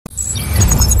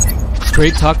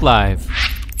Straight Talk Live.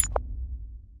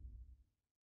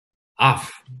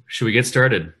 Off. Should we get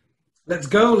started? Let's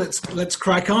go. Let's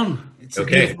crack on. It's a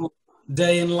beautiful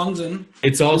day in London.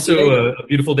 It's also a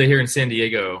beautiful day here in San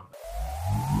Diego.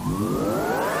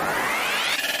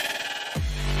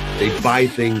 They buy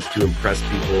things to impress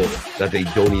people that they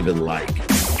don't even like.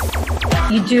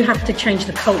 You do have to change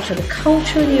the culture. The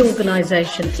culture in the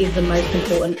organization is the most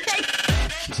important.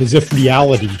 It's as if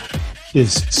reality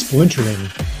is splintering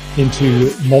into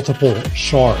multiple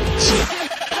shards.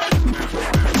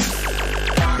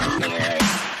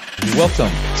 Welcome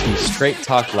to Straight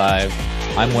Talk Live.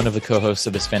 I'm one of the co-hosts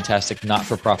of this fantastic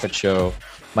not-for-profit show.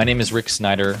 My name is Rick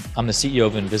Snyder. I'm the CEO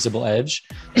of Invisible Edge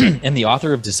and the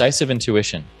author of Decisive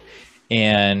Intuition,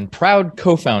 and proud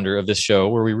co-founder of this show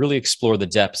where we really explore the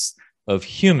depths of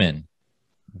human,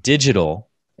 digital,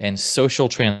 and social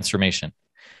transformation.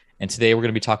 And today we're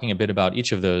going to be talking a bit about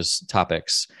each of those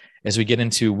topics as we get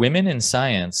into women in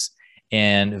science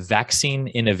and vaccine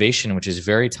innovation, which is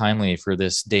very timely for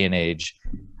this day and age,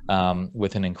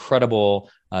 with an incredible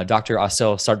Dr.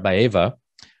 Asel Sartbaeva,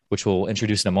 which we'll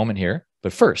introduce in a moment here.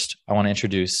 But first, I want to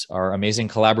introduce our amazing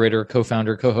collaborator,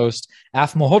 co-founder, co-host,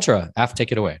 Af Malhotra. Af,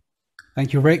 take it away.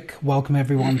 Thank you, Rick. Welcome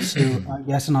everyone to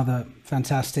yet another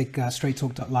fantastic Straight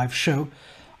Talk Live show.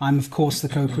 I'm, of course, the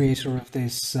co-creator of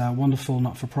this wonderful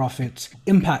not-for-profit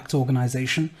impact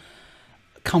organization,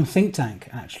 come think tank,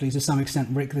 actually, to some extent.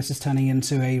 Rick, this is turning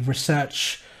into a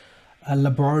research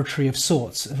laboratory of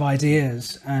sorts, of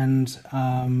ideas and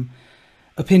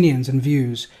opinions and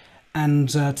views. And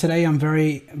today I'm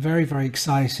very, very, very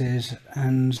excited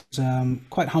and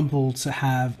quite humbled to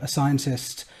have a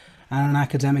scientist and an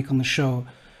academic on the show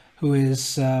who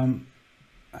is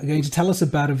going to tell us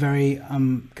about a very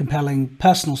compelling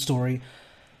personal story,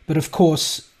 but of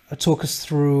course talk us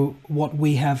through what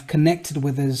we have connected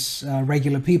with as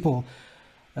regular people,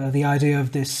 the idea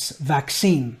of this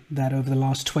vaccine that over the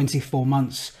last 24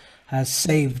 months has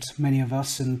saved many of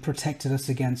us and protected us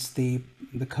against the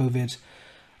COVID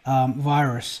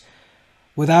virus.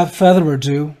 Without further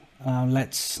ado,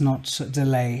 let's not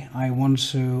delay. I want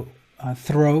to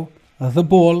throw the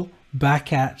ball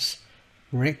back at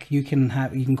Rick. You can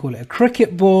call it a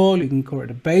cricket ball, you can call it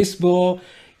a baseball,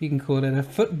 you can call it a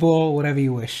football, whatever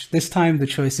you wish. This time the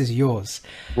choice is yours.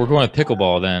 We're going with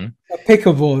pickleball then. A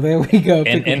pickleball, there we go.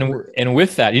 And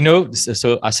with that,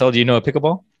 so Asel, do you know a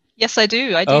pickleball? Yes, I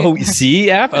do. I do. Oh, see,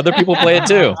 Af, other people play it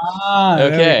too.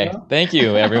 Okay, thank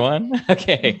you, everyone.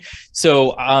 Okay,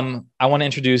 so I want to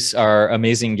introduce our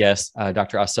amazing guest,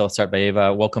 Dr. Asel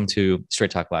Sartbaeva. Welcome to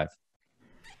Straight Talk Live.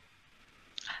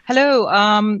 Hello.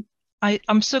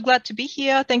 I'm so glad to be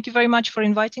here. Thank you very much for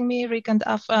inviting me, Rick and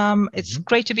Af. It's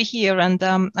great to be here, and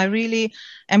I really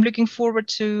am looking forward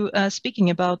to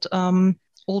speaking about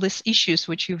all these issues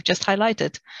which you've just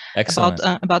highlighted. Excellent.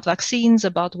 About vaccines,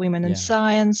 about women in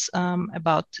science,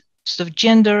 about sort of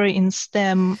gender in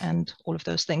STEM, and all of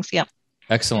those things. Yeah.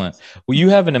 Excellent. Well, you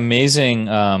have an amazing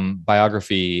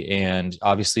biography, and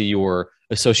obviously you're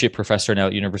associate professor now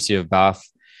at University of Bath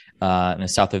in the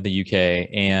south of the UK,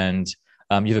 and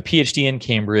you have a PhD in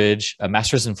Cambridge, a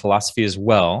master's in philosophy as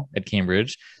well at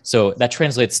Cambridge. So that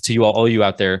translates to you all you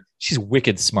out there. She's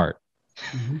wicked smart,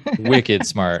 wicked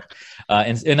smart.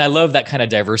 And I love that kind of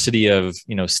diversity of,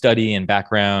 study and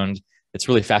background. It's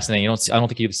really fascinating. I don't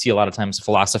think you see a lot of times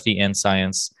philosophy and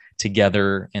science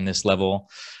together in this level.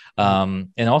 And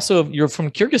also you're from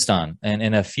Kyrgyzstan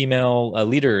and a female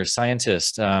leader,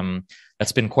 scientist.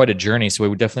 That's been quite a journey. So we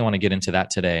would definitely want to get into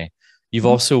that today. You've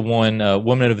also won a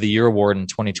Woman of the Year award in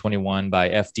 2021 by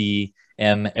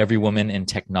FDM, Every Woman in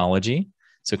Technology.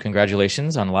 So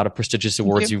congratulations on a lot of prestigious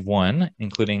awards you've won,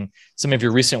 including some of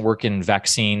your recent work in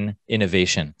vaccine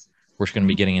innovation, which we're going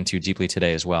to be getting into deeply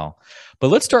today as well. But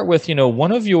let's start with,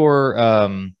 one of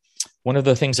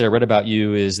the things that I read about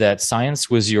you is that science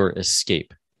was your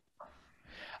escape.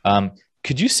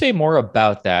 Could you say more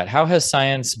about that? How has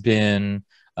science been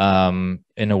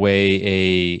in a way,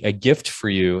 a gift for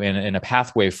you and a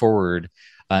pathway forward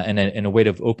and a way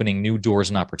of opening new doors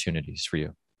and opportunities for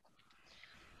you?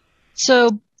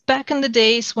 So back in the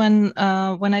days when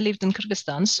I lived in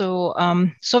Kyrgyzstan, so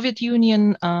Soviet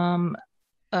Union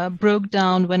broke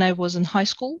down when I was in high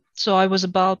school. So I was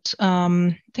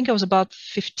I think I was about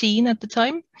 15 at the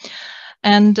time.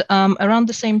 And around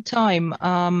the same time,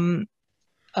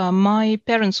 my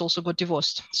parents also got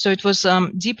divorced. So it was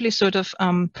deeply sort of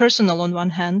personal on one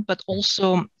hand, but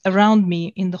also around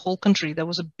me in the whole country, there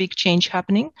was a big change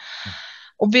happening.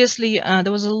 Obviously,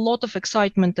 there was a lot of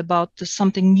excitement about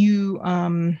something new,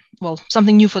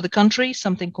 something new for the country,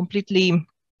 something completely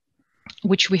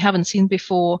which we haven't seen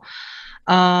before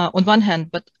on one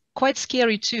hand, but quite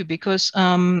scary too, because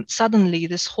suddenly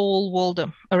this whole world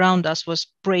around us was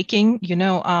breaking.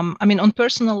 I mean, on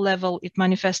personal level, it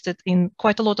manifested in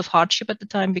quite a lot of hardship at the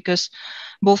time, because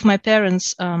both my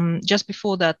parents just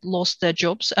before that lost their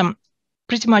jobs.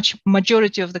 Pretty much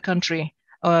majority of the country,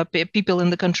 people in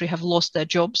the country have lost their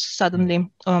jobs suddenly,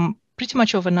 pretty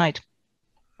much overnight.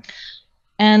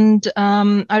 And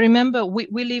I remember we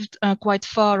lived quite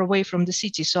far away from the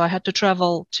city, so I had to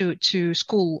travel to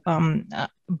school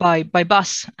by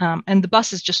bus, and the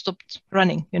buses just stopped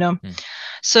running.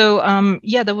 So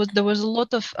yeah, there was a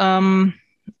lot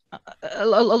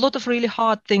of really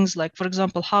hard things, like, for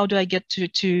example, how do I get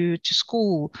to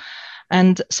school?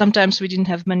 And sometimes we didn't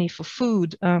have money for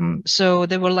food. So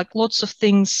there were like lots of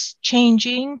things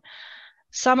changing.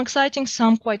 Some exciting,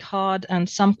 some quite hard, and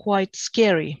some quite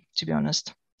scary, to be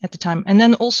honest, at the time. And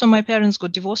then also my parents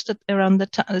got divorced at around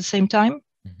the same time.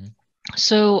 Mm-hmm.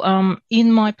 So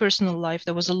in my personal life,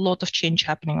 there was a lot of change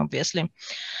happening, obviously.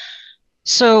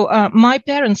 So my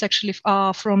parents actually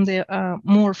are from the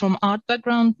more from art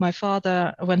background. My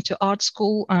father went to art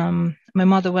school. My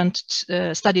mother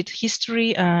studied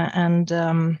history and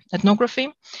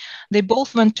ethnography. They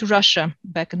both went to Russia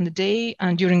back in the day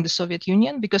and during the Soviet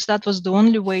Union, because that was the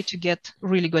only way to get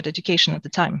really good education at the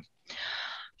time.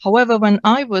 However, when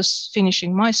I was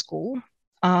finishing my school,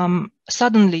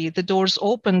 suddenly the doors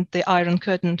opened, the Iron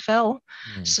Curtain fell.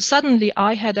 So suddenly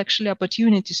I had actually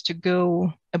opportunities to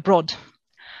go abroad.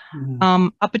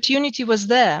 Opportunity was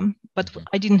there, but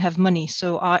I didn't have money,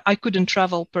 so I couldn't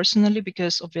travel personally,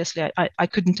 because obviously I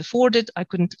couldn't afford it. I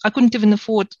couldn't even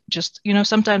afford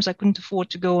sometimes I couldn't afford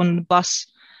to go on the bus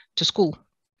to school.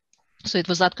 So it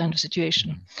was that kind of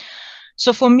situation.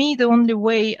 So for me, the only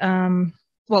way,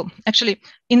 well, actually,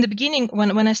 in the beginning,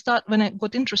 when I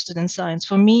got interested in science,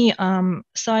 for me,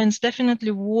 science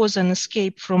definitely was an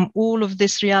escape from all of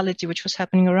this reality which was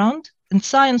happening around. And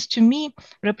science, to me,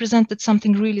 represented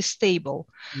something really stable,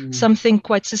 something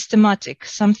quite systematic,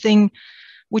 something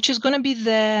which is going to be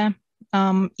there,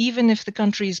 even if the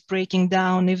country is breaking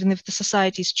down, even if the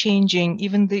society is changing,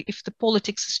 even if the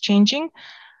politics is changing.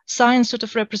 Science sort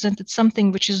of represented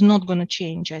something which is not going to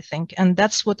change, I think. And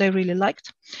that's what I really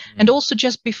liked. And also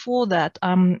just before that,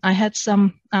 I had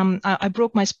I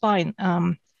broke my spine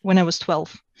when I was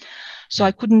 12. So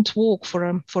I couldn't walk for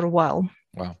a while.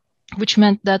 Wow. Which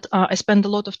meant that I spent a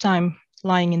lot of time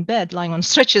lying in bed, lying on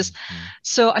stretches.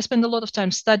 So I spent a lot of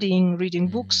time studying, reading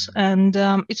books, and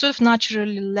it sort of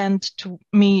naturally lent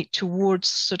me towards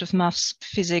sort of maths,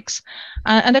 physics,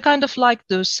 and I kind of liked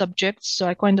those subjects. So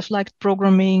I kind of liked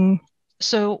programming,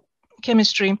 so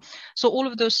chemistry. So all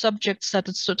of those subjects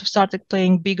started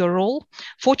playing bigger role.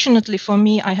 Fortunately for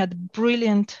me, I had a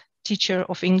brilliant teacher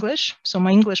of English, so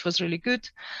my English was really good.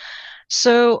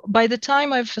 So by the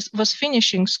time I was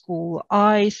finishing school,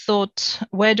 I thought,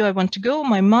 where do I want to go?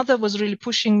 My mother was really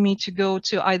pushing me to go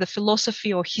to either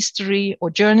philosophy or history or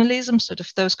journalism, sort of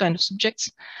those kind of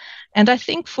subjects. And I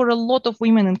think for a lot of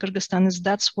women in Kyrgyzstan,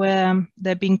 that's where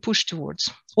they're being pushed towards,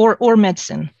 or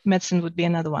medicine. Medicine would be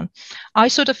another one. I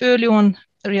sort of early on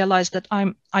realized that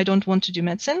I don't want to do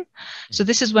medicine. So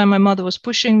this is where my mother was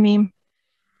pushing me.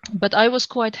 But I was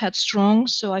quite headstrong,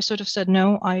 so I sort of said,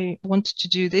 no, I wanted to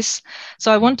do this.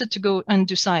 So I wanted to go and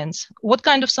do science. What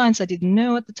kind of science I didn't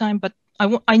know at the time, but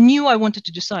I knew I wanted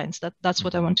to do science. That's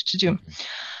what I wanted to do.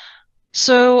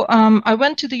 So I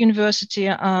went to the university.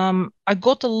 I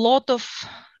got a lot of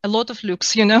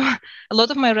looks, a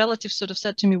lot of my relatives sort of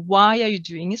said to me, why are you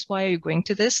doing this? Why are you going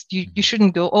to this? You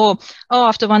shouldn't go. Oh,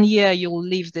 after 1 year, you'll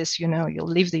leave this, you'll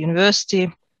leave the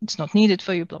university. It's not needed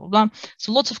for you, blah, blah, blah.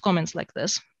 So lots of comments like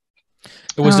this.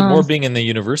 Was it more being in the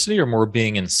university or more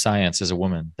being in science as a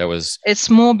woman? It's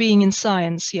more being in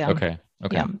science, yeah. Okay.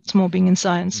 Yeah, it's more being in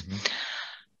science.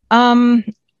 And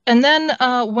then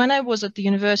when I was at the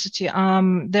university,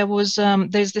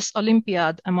 there's this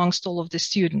Olympiad amongst all of the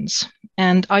students.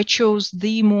 And I chose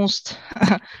the most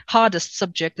hardest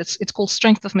subject. It's called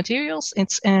Strength of Materials.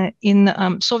 It's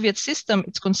in Soviet system,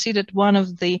 it's considered one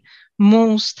of the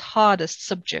most hardest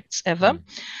subjects ever.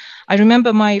 I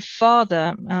remember my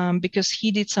father, because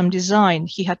he did some design,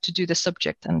 he had to do the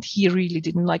subject and he really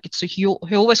didn't like it. So he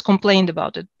always complained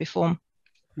about it before.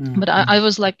 But I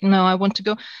was like, no, I want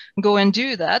to go and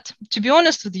do that. To be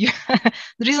honest with you,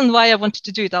 the reason why I wanted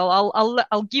to do it,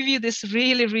 I'll give you this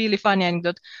really, really funny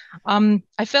anecdote.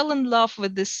 I fell in love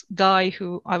with this guy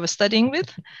who I was studying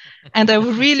with, and I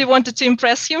really wanted to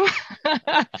impress him.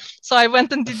 So I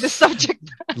went and did this subject.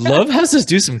 Love has us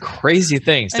do some crazy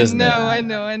things, doesn't it? I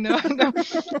know.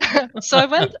 So I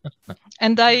went,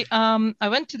 and I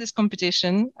went to this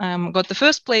competition. Got the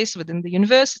first place within the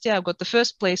university. I got the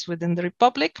first place within the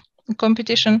Republic.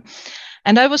 competition.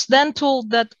 And I was then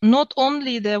told that not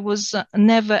only there was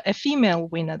never a female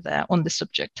winner there on the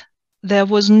subject, there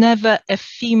was never a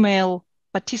female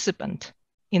participant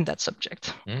in that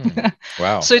subject.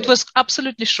 Wow. So it was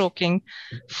absolutely shocking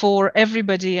for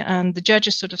everybody. And the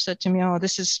judges sort of said to me, oh,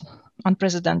 this is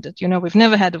unprecedented. You know, we've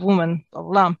never had a woman, blah,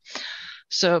 blah, blah.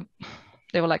 So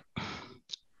they were like,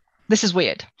 this is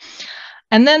weird.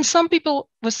 And then some people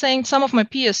were saying, some of my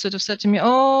peers sort of said to me,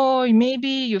 oh, maybe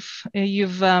you've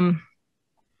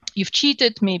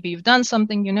cheated, maybe you've done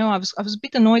something, you know. I was a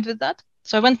bit annoyed with that.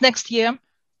 So I went next year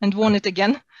and won it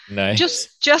again. Nice.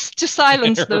 Just to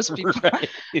silence those people. Right.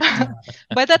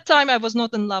 By that time, I was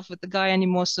not in love with the guy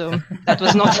anymore, so that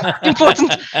was not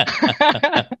important.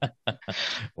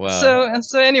 Wow.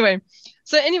 So anyway,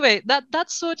 that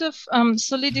sort of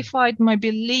solidified my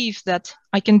belief that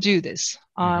I can do this.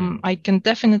 I can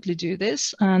definitely do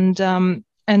this,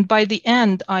 and by the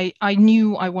end, I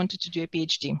knew I wanted to do a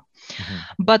PhD.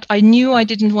 But I knew I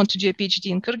didn't want to do a PhD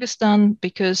in Kyrgyzstan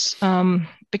because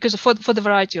for the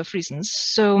variety of reasons.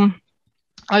 So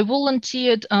I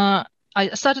volunteered. I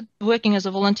started working as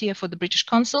a volunteer for the British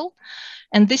Council,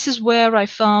 and this is where I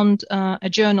found a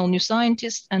journal, New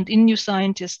Scientist. And in New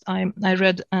Scientist, I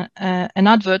read an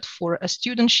advert for a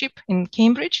studentship in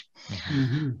Cambridge.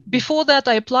 Before that,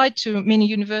 I applied to many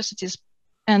universities,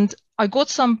 and I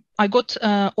got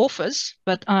offers,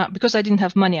 but because I didn't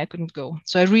have money, I couldn't go.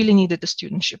 So I really needed a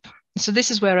studentship. So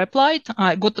this is where I applied.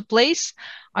 I got the place.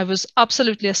 I was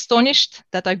absolutely astonished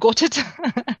that I got it.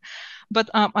 But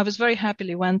I was very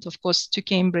happily went, of course, to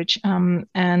Cambridge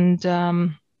and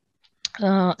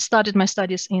started my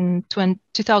studies in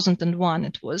 2001.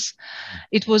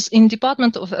 It was in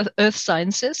Department of Earth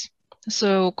Sciences.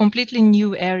 So completely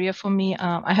new area for me.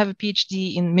 I have a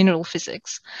PhD in mineral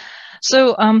physics.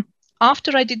 So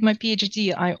after I did my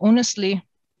PhD,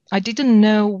 I didn't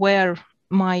know where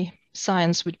my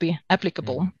science would be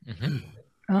applicable.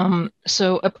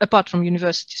 So apart from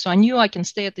university, so I knew I can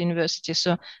stay at the university.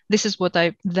 So this is what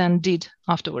I then did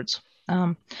afterwards.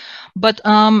 But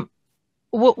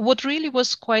what really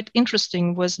was quite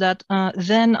interesting was that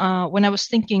then when I was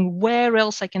thinking where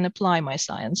else I can apply my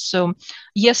science. So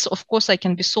yes, of course, I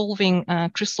can be solving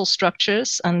crystal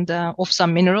structures and of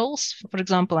some minerals, for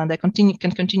example, and I can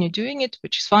continue doing it,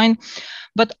 which is fine.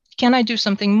 But can I do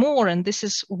something more? And this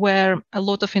is where a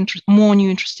lot of more new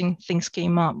interesting things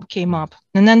came up.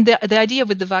 And then the idea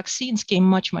with the vaccines came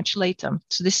much later.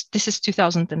 So this is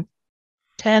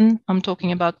 2010. I'm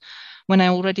talking about when I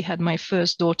already had my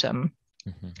first daughter.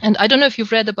 And I don't know if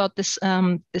you've read about this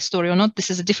story or not.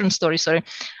 This is a different story. Sorry,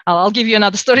 I'll give you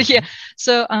another story here.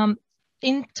 So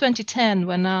in 2010,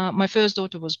 when my first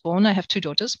daughter was born, I have two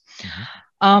daughters.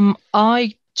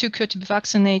 I took her to be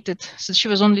vaccinated. So she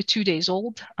was only 2 days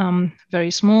old, very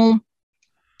small.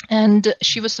 And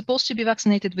she was supposed to be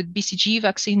vaccinated with BCG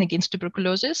vaccine against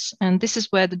tuberculosis. And this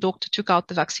is where the doctor took out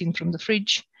the vaccine from the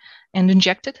fridge and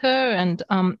injected her. And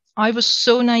I was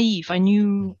so naive. I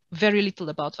knew very little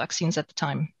about vaccines at the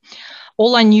time.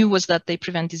 All I knew was that they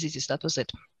prevent diseases. That was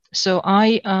it. So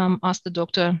I asked the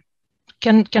doctor,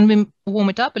 can we warm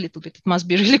it up a little bit? It must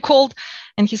be really cold.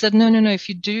 And he said, no, if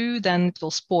you do, then it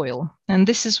will spoil. And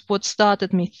this is what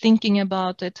started me thinking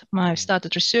about it. I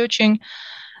started researching.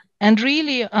 And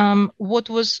really, what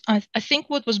was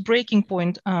breaking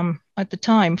point at the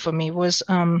time for me was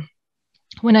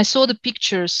when I saw the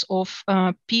pictures of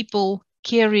people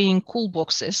carrying cool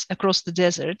boxes across the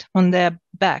desert on their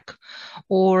back,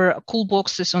 or cool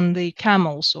boxes on the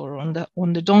camels or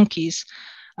on the donkeys,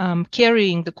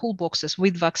 carrying the cool boxes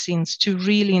with vaccines to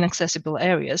really inaccessible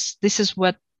areas. This is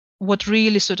what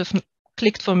really sort of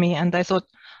clicked for me, and I thought,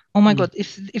 oh my God,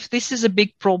 if this is a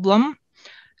big problem,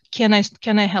 can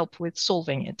I help with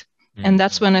solving it? And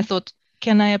that's when I thought,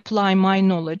 can I apply my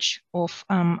knowledge of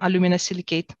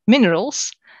aluminosilicate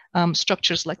minerals,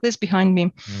 structures like this behind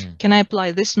me? Can I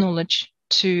apply this knowledge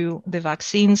to the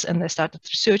vaccines? And I started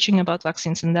researching about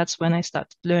vaccines, and that's when I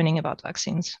started learning about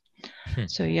vaccines.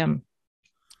 So yeah.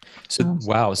 So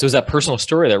wow. So it was that personal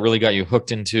story that really got you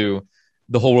hooked into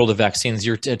the whole world of vaccines.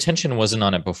 Your attention wasn't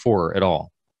on it before at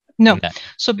all. No.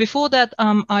 So before that,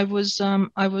 I was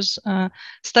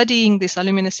studying these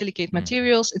aluminosilicate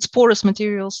materials. It's porous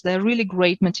materials. They're really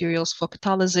great materials for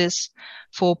catalysis,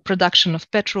 for production of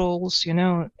petrols. You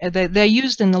know, they're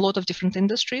used in a lot of different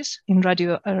industries, in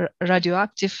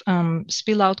radioactive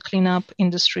spill out cleanup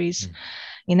industries,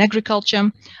 in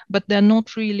agriculture, but they're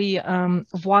not really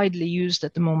widely used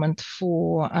at the moment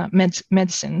for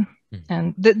medicine.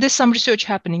 And there's some research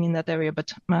happening in that area,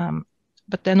 but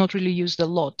they're not really used a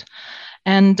lot.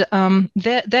 And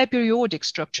they're periodic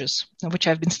structures, which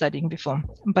I've been studying before.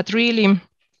 But really,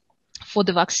 for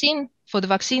the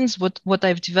vaccines, what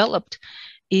I've developed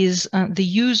is the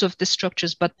use of the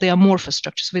structures, but they are amorphous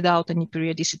structures without any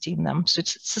periodicity in them. So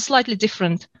it's a slightly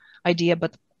different idea,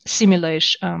 but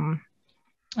similar-ish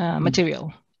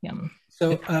material. Yeah.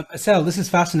 So, Asel, this is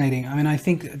fascinating. I mean, I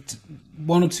think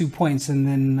one or 2 points, and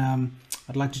then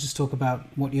I'd like to just talk about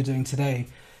what you're doing today,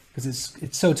 because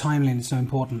it's so timely and it's so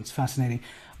important. It's fascinating.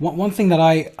 One thing that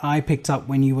I picked up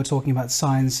when you were talking about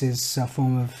science is a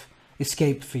form of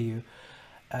escape for you.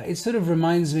 It sort of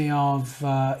reminds me of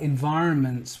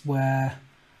environments where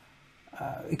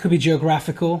it could be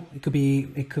geographical, it could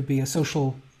be a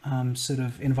social sort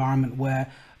of environment where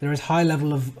there is high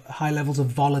levels of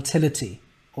volatility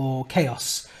or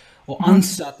chaos or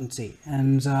uncertainty.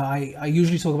 And I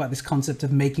usually talk about this concept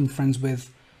of making friends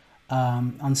with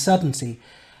uncertainty.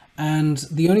 And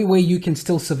the only way you can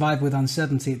still survive with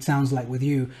uncertainty, it sounds like with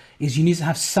you, is you need to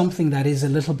have something that is a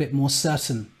little bit more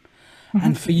certain.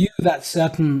 And for you, that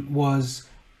certain was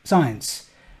science,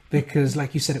 because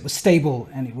like you said, it was stable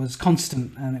and it was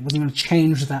constant and it wasn't going to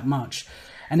change that much.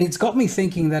 And it's got me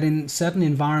thinking that in certain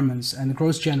environments, and the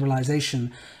gross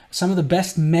generalization, some of the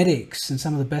best medics and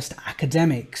some of the best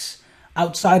academics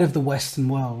outside of the Western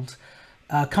world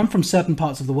come from certain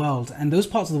parts of the world. And those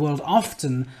parts of the world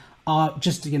often are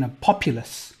just,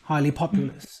 populous, highly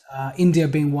populous. India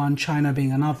being one, China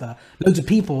being another. Loads of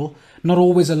people, not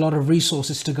always a lot of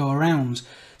resources to go around.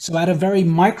 So at a very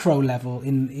micro level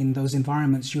in those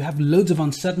environments, you have loads of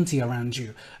uncertainty around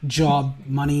you. Job,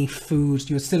 money, food,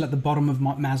 you're still at the bottom of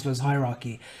Maslow's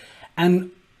hierarchy. And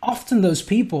often those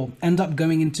people end up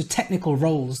going into technical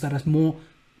roles that are more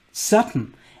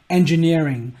certain.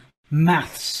 Engineering,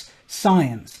 maths,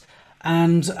 science.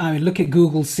 And I mean, look at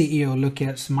Google's CEO, look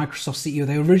at Microsoft's CEO.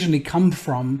 They originally come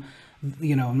from,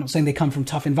 I'm not saying they come from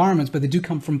tough environments, but they do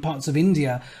come from parts of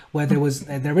India where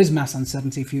there is mass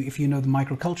uncertainty if you know the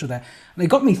microculture there. And it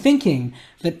got me thinking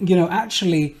that,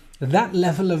 actually that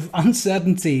level of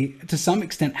uncertainty to some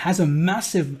extent has a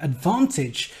massive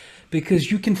advantage,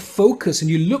 because you can focus and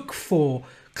you look for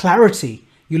clarity.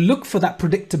 You look for that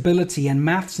predictability, and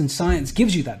maths and science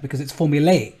gives you that because it's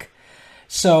formulaic.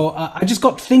 So I just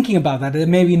got thinking about that. There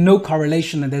may be no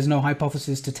correlation and there's no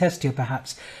hypothesis to test here,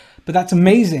 perhaps, but that's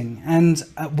amazing. And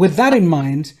with that in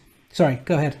mind, sorry,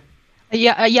 go ahead.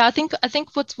 Yeah. I think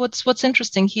what's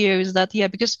interesting here is that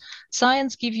because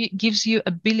science gives you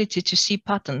ability to see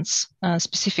patterns,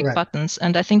 specific patterns,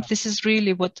 and I think this is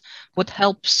really what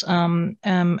helps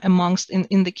amongst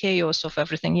in the chaos of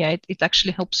everything. It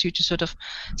actually helps you to sort of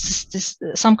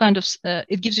some kind of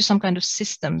it gives you some kind of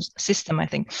system. I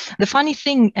think the funny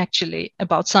thing actually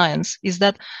about science is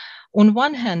that, on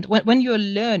one hand, when you're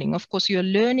learning, of course, you're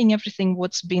learning everything,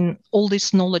 what's been all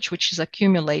this knowledge which is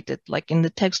accumulated, like in the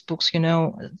textbooks,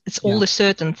 it's all the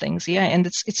certain things. And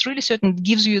it's really certain, it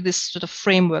gives you this sort of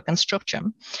framework and structure.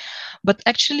 But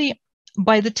actually,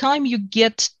 by the time you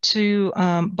get to,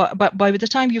 by the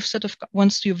time you've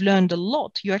once you've learned a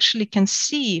lot, you actually can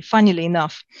see, funnily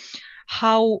enough,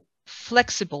 how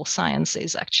flexible science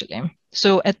is actually.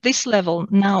 So at this level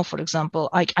now, for example,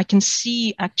 I can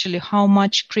see actually how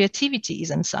much creativity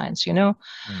is in science,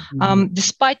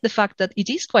 despite the fact that it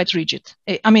is quite rigid.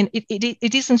 I mean,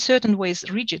 it is in certain ways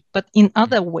rigid, but in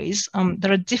other ways,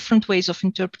 there are different ways of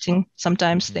interpreting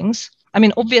sometimes things. I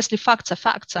mean, obviously facts are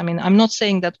facts. I mean, I'm not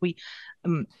saying that we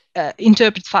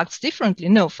interpret facts differently.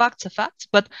 No, facts are facts,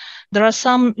 but there are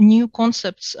some new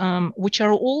concepts which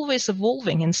are always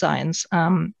evolving in science,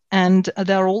 and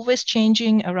they're always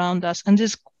changing around us. And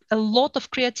there's a lot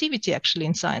of creativity actually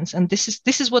in science. And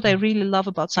this is what I really love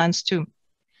about science too,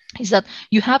 is that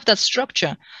you have that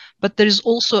structure, but there is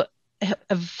also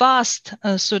a vast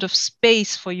sort of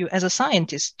space for you as a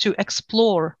scientist to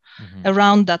explore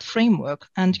around that framework.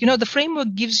 And, the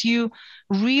framework gives you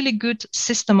really good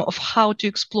system of how to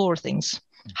explore things,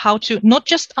 how to not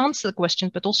just answer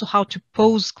questions, but also how to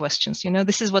pose questions.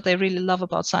 This is what I really love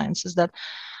about science, is that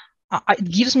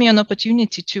it gives me an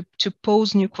opportunity to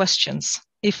pose new questions.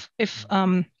 If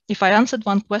I answered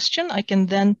one question, I can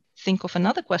then think of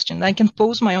another question. I can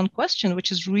pose my own question,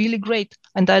 which is really great.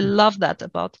 And I love that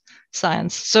about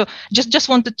science. So just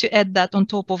wanted to add that on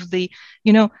top of the,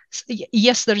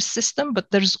 yes, there is system, but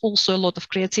there's also a lot of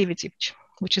creativity,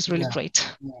 which is really great.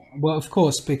 Well, of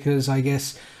course, because I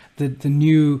guess the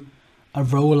new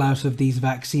rollout of these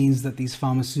vaccines that these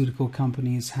pharmaceutical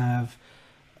companies have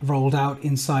rolled out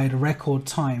inside a record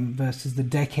time versus the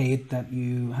decade that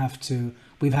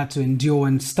we've had to endure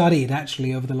and studied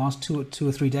actually over the last two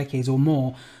or three decades or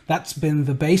more. That's been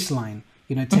the baseline.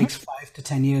 It takes 5 to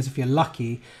 10 years if you're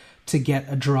lucky to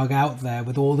get a drug out there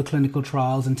with all the clinical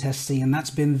trials and testing, and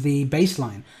that's been the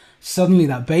baseline. suddenly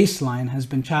that baseline has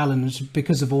been challenged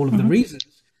because of all of the reasons,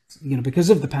 because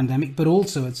of the pandemic, but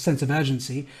also a sense of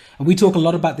urgency. And we talk a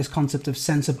lot about this concept of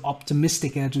sense of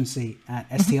optimistic urgency at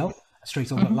STL, Straight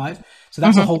Talk Live. So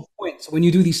that's the whole point. So when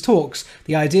you do these talks,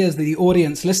 the idea is that the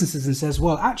audience listens to this and says,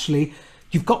 well, actually,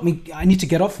 you've got me, I need to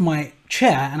get off my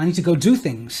chair and I need to go do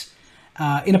things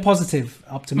in a positive,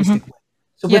 optimistic way.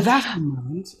 So with that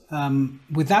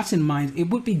in mind, it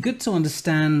would be good to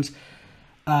understand,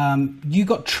 you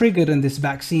got triggered in this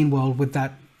vaccine world with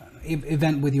that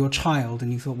event with your child,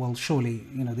 and you thought, well, surely,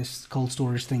 this cold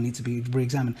storage thing needs to be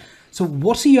re-examined. So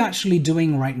what are you actually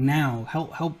doing right now?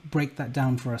 Help break that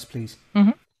down for us, please.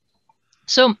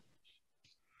 So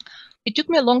it took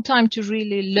me a long time to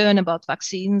really learn about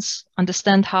vaccines,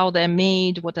 understand how they're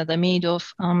made, what are they made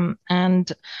of,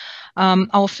 and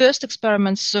our first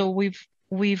experiments. So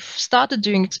we've started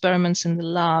doing experiments in the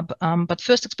lab, but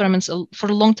first experiments for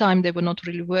a long time, they were not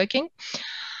really working.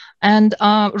 And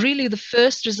really the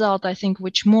first result, I think,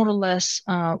 which more or less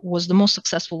was the most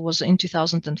successful, was in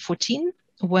 2014,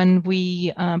 when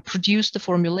we produced a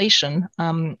formulation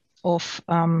of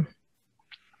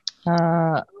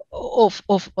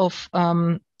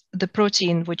the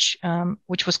protein, which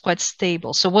was quite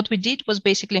stable. So what we did was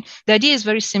basically, the idea is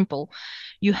very simple.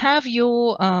 You have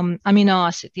your amino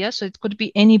acid, so it could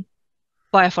be any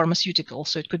biopharmaceutical.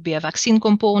 So it could be a vaccine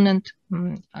component,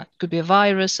 it could be a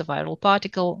virus, a viral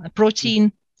particle, a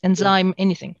protein, enzyme,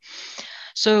 anything.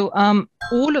 So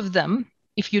all of them,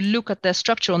 if you look at their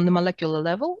structure on the molecular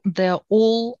level, they're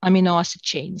all amino acid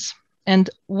chains. And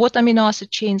what amino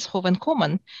acid chains have in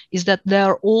common is that they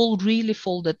are all really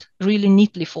folded, really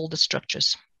neatly folded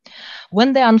structures.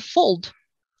 When they unfold,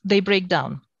 they break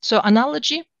down. So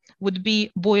analogy would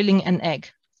be boiling an egg.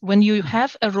 When you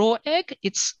have a raw egg,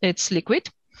 it's liquid.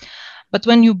 But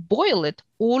when you boil it,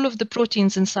 all of the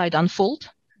proteins inside unfold,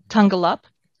 tangle up,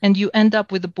 and you end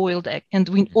up with a boiled egg. And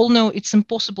we all know it's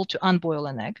impossible to unboil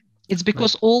an egg. It's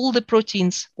because all the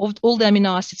proteins, all the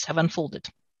amino acids have unfolded.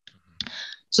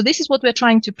 So this is what we're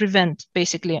trying to prevent,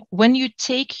 basically. When you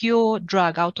take your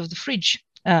drug out of the fridge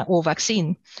or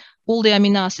vaccine, all the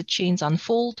amino acid chains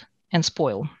unfold and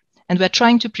spoil. And we're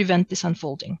trying to prevent this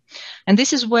unfolding. And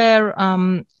this is where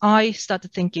I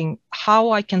started thinking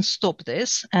how I can stop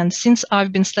this. And since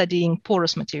I've been studying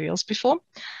porous materials before,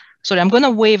 sorry, I'm going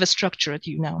to wave a structure at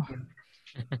you now.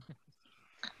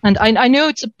 And I know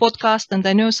it's a podcast, and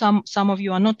I know some of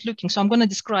you are not looking, so I'm going to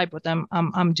describe what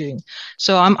I'm doing.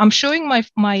 So I'm showing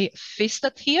my fist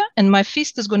at here, and my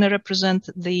fist is going to represent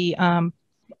the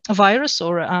virus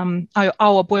or our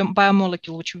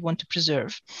biomolecule, which we want to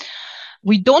preserve.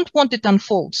 We don't want it to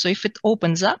unfold. So if it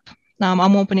opens up,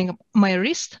 I'm opening up my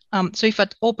wrist. So if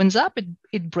it opens up,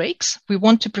 it breaks. We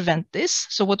want to prevent this.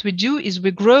 So what we do is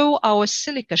we grow our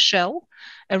silica shell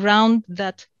around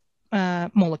that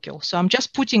molecule. So I'm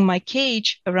just putting my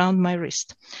cage around my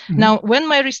wrist. Now, when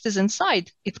my wrist is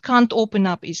inside, it can't open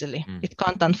up easily. It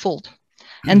can't unfold.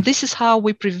 And this is how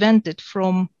we prevent it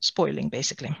from spoiling,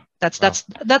 basically. That's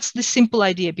the simple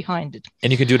idea behind it.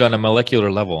 And you can do it on a molecular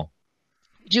level.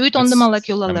 Do it on the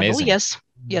molecular level, yes.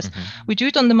 We do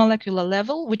it on the molecular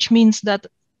level, which means that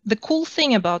the cool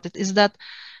thing about it is that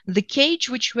the cage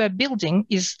which we are building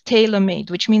is tailor-made,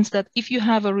 which means that if you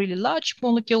have a really large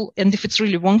molecule, and if it's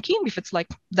really wonky, if it's like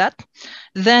that,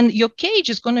 then your cage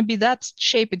is going to be that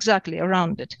shape exactly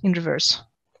around it in reverse.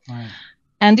 Right.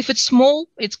 And if it's small,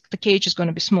 the cage is going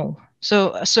to be small.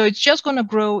 So it's just going to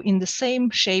grow in the same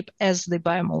shape as the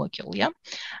biomolecule,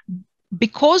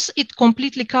 Because it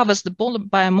completely covers the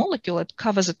biomolecule, it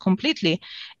covers it completely,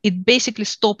 it basically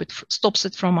stops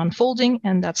it from unfolding,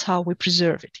 and that's how we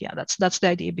preserve it. That's the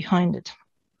idea behind it.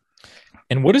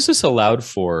 And what is this allowed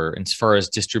for as far as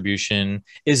distribution?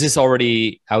 Is this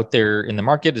already out there in the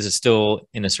market? Is it still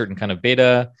in a certain kind of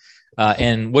beta?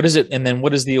 And what is it? And then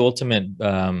what is the ultimate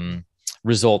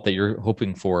result that you're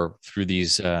hoping for through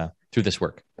this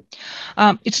work?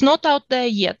 It's not out there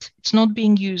yet. It's not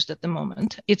being used at the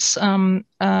moment. It's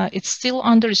still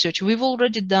under research. We've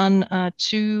already done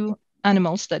 2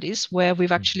 animal studies where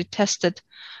we've actually tested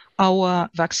our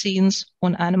vaccines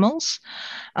on animals.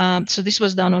 So this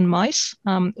was done on mice.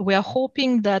 We are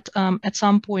hoping that at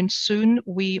some point soon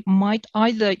we might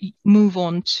either move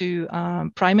on to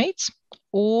primates,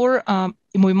 or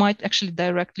we might actually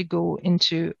directly go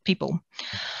into people.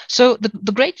 So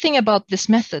the great thing about this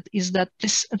method is that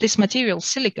this material,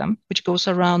 silica, which goes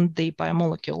around the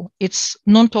biomolecule, it's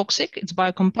non-toxic, it's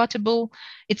biocompatible,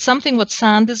 it's something what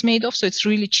sand is made of, so it's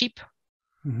really cheap.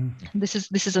 This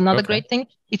is another great thing.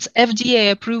 It's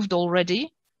FDA approved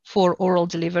already for oral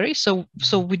delivery, so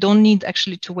we don't need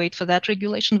actually to wait for that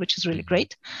regulation, which is really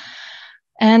great.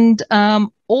 And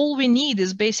all we need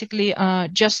is basically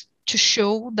just to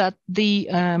show that the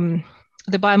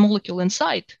biomolecule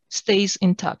inside stays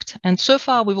intact. And so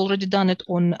far, we've already done it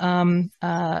on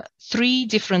 3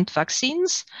 different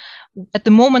vaccines. At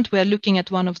the moment, we are looking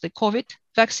at one of the COVID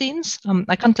vaccines.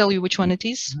 I can't tell you which one it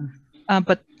is,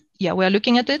 but yeah, we are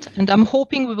looking at it. And I'm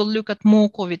hoping we will look at more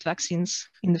COVID vaccines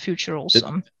in the future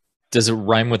also. Does it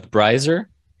rhyme with Brizer?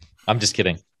 I'm just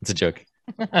kidding. It's a joke.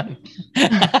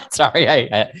 Sorry,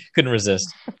 I couldn't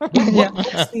resist.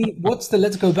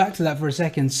 Let's go back to that for a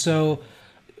second. So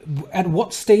at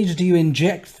what stage do you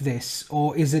inject this,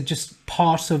 or is it just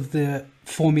part of the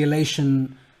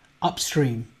formulation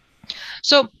upstream?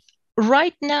 So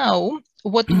right now,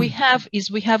 what we have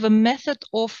is we have a method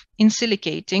of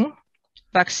insilicating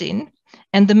vaccine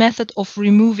and the method of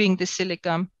removing the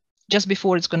silica just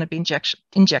before it's going to be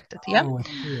injected. Yeah. Oh, I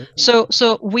see. Okay.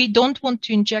 So we don't want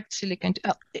to inject silica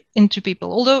into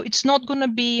people, although it's not going to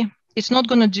be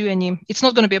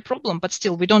a problem, but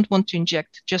still we don't want to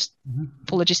inject just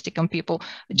for logistic on people,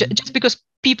 just because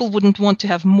people wouldn't want to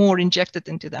have more injected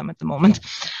into them at the moment.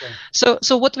 Okay.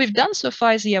 So what we've done so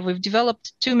far is, we've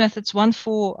developed 2 methods, one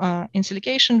for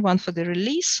insilication, one for the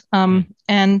release.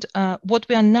 And what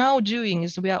we are now doing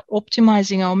is we are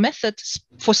optimizing our methods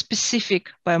for specific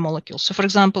biomolecules. So for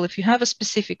example, if you have a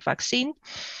specific vaccine,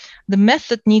 the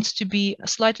method needs to be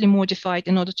slightly modified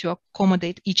in order to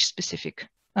accommodate each specific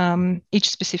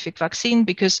vaccine,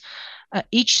 because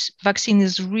each vaccine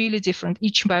is really different.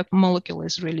 Each biomolecule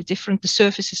is really different. The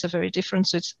surfaces are very different,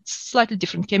 so it's slightly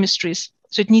different chemistries.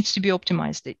 So it needs to be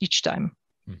optimized each time.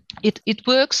 It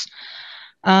works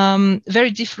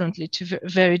very differently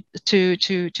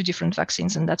to different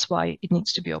vaccines, and that's why it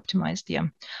needs to be optimized. Yeah,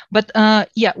 but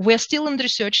we're still in the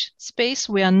research space.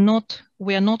 We are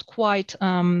not quite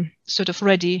sort of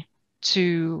ready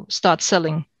to start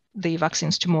selling the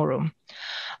vaccines tomorrow.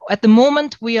 At the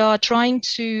moment, we are trying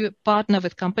to partner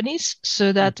with companies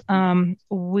so that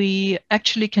we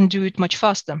actually can do it much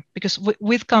faster, because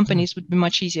with companies would be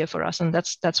much easier for us, and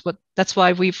that's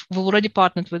why we've already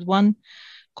partnered with one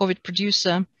COVID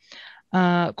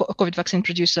vaccine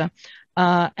producer,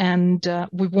 and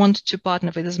we want to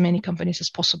partner with as many companies as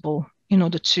possible in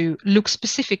order to look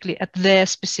specifically at their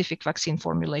specific vaccine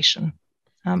formulation,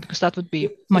 because that would be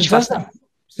much faster.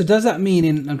 So does that mean,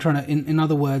 in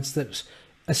other words, that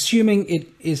assuming it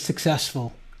is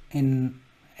successful in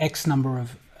X number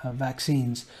of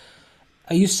vaccines,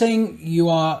 are you saying you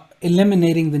are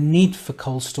eliminating the need for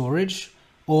cold storage,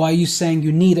 or are you saying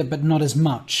you need it but not as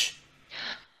much?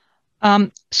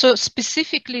 So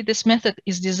specifically, this method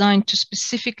is designed to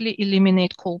specifically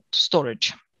eliminate cold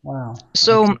storage. Wow.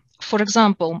 So, for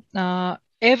example,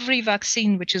 every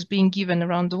vaccine which is being given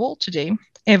around the world today,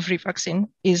 every vaccine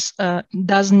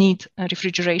does need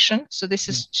refrigeration. So this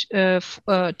is 2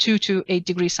 to 8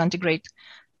 degrees centigrade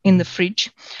in the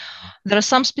fridge. There are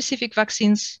some specific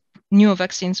vaccines, newer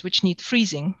vaccines, which need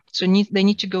freezing. So they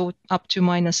need to go up to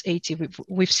 -80.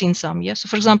 We've seen some, yeah. So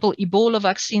for example, Ebola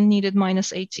vaccine needed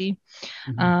 -80.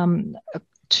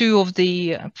 2 of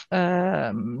the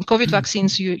COVID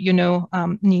vaccines,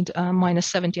 need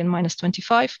 -70 and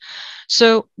 -25.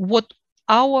 So what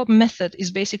our method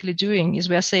is basically doing is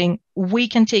we are saying we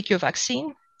can take your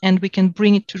vaccine and we can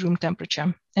bring it to room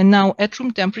temperature. And now at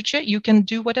room temperature, you can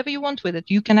do whatever you want with it.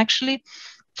 You can actually,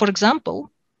 for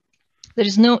example,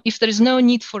 if there is no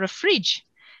need for a fridge,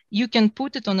 you can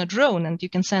put it on a drone and you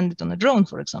can send it on a drone,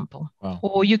 for example. Wow.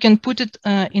 Or you can put it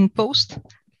in post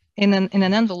in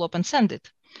an envelope and send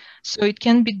it. So it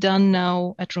can be done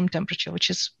now at room temperature, which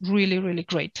is really, really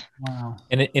great. Wow.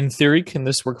 And in theory, can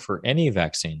this work for any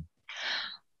vaccine?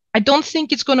 I don't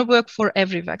think it's going to work for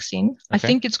every vaccine. Okay. I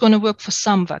think it's going to work for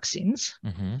some vaccines.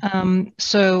 The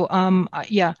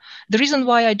reason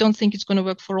why I don't think it's going to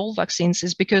work for all vaccines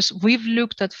is because we've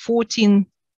looked at 14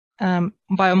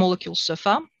 biomolecules so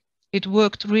far. It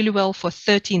worked really well for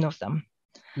 13 of them.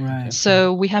 Right.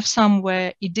 So we have some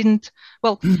where it didn't,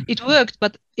 it worked,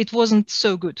 but it wasn't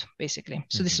so good, basically.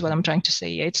 So this is what I'm trying to say.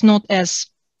 Yeah, it's not as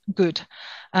good.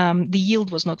 The yield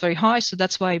was not very high, so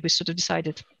that's why we sort of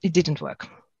decided it didn't work.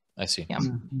 I see. Yeah.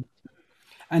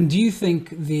 And do you think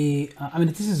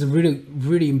this is a really,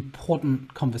 really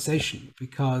important conversation,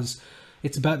 because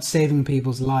it's about saving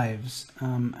people's lives,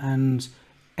 and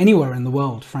anywhere in the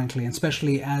world, frankly, and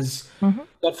especially as,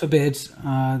 God forbid,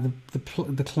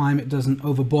 the climate doesn't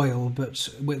overboil, but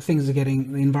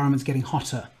the environment's getting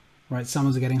hotter, right?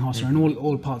 Summers are getting hotter in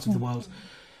all parts of the world.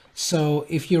 So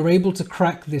if you're able to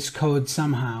crack this code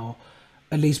somehow,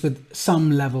 at least with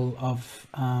some level of,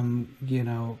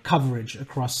 coverage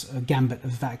across a gambit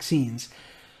of vaccines,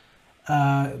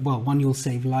 well, one, you'll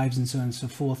save lives and so on and so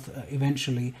forth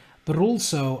eventually, but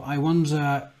also I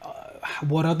wonder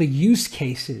what other use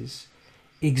cases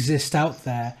exist out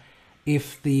there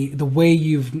if the way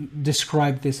you've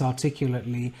described this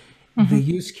articulately, the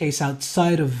use case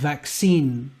outside of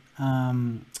vaccine,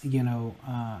 outside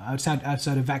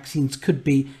of vaccines could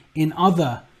be in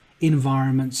other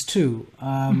environments too.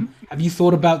 Have you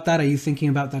thought about that? Are you thinking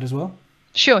about that as well?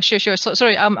 Sure. So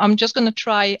sorry, I'm just going to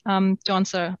try to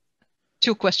answer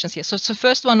two questions here. So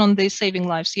first one on the saving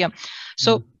lives. Yeah.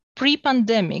 So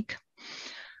pre-pandemic,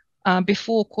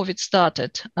 before COVID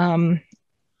started,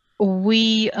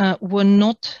 we were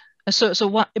not.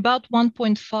 About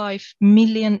 1.5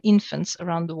 million infants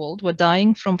around the world were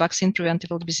dying from vaccine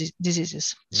preventable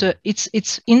diseases. So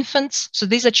it's infants. So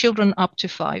these are children up to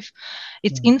 5.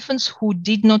 It's infants who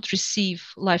did not receive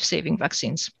life-saving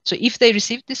vaccines. So if they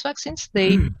received these vaccines,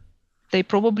 they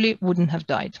probably wouldn't have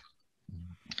died.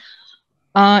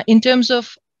 In terms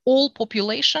of all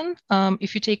population,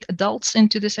 if you take adults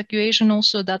into this equation,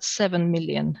 also that's 7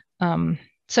 million.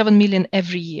 7 million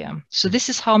every year. So this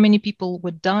is how many people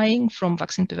were dying from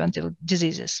vaccine preventable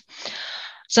diseases.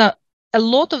 So a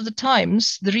lot of the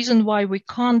times, the reason why we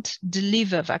can't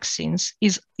deliver vaccines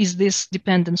is this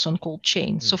dependence on cold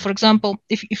chain. So for example,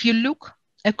 if you look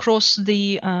across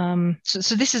the,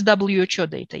 so this is WHO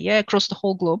data, across the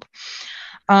whole globe,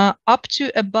 up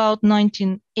to about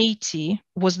 1980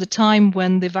 was the time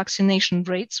when the vaccination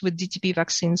rates with DTP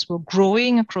vaccines were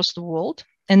growing across the world.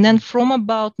 And then from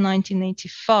about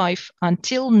 1985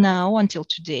 until now, until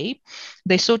today,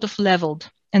 they sort of leveled.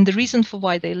 And the reason for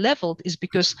why they leveled is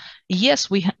because, yes,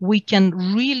 we can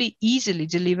really easily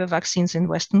deliver vaccines in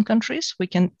Western countries. We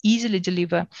can easily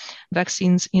deliver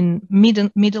vaccines in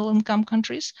middle income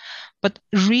countries. But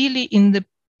really in the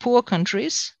poor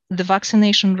countries, the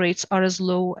vaccination rates are as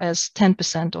low as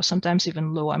 10% or sometimes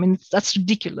even lower. I mean, that's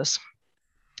ridiculous.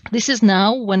 This is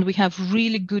now when we have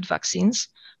really good vaccines,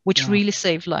 which really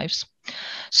save lives.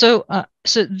 So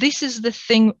this is the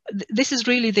thing. This is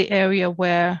really the area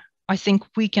where I think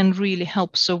we can really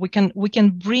help. So we can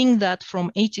bring that from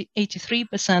 83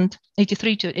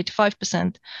 to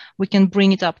 85%. We can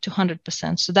bring it up to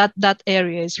 100%. So that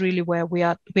area is really where we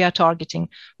are targeting.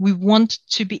 We want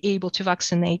to be able to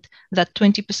vaccinate that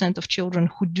 20% of children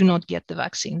who do not get the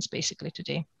vaccines basically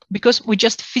today, because we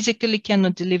just physically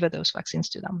cannot deliver those vaccines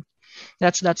to them.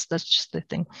 That's just the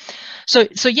thing.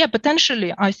 So yeah,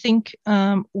 potentially, I think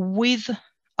with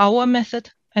our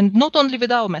method, and not only with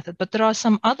our method, but there are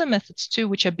some other methods too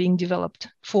which are being developed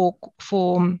for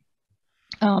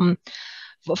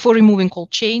removing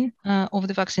cold chain of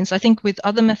the vaccines. I think with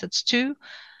other methods too,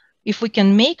 if we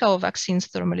can make our vaccines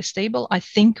thermally stable, I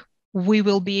think we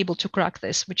will be able to crack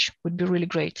this, which would be really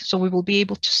great. So we will be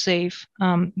able to save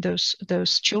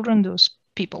those children, those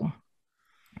people.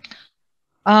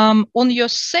 On your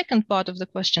second part of the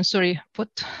question, sorry, what?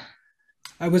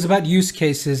 It was about use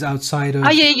cases outside of...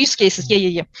 use cases.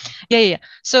 Yeah.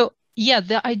 So yeah,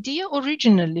 the idea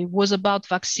originally was about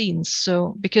vaccines.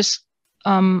 So because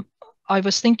I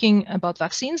was thinking about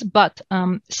vaccines, but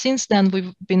since then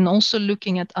we've been also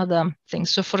looking at other things.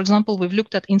 So for example, we've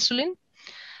looked at insulin.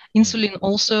 Insulin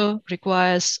also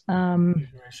requires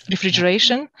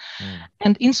refrigeration.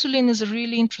 And insulin is a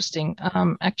really interesting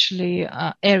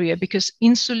area, because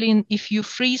insulin, if you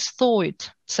freeze thaw it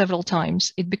several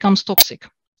times, it becomes toxic.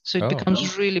 So it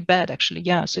becomes really bad actually.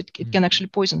 Yeah, so it can actually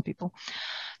poison people.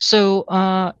 So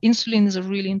insulin is a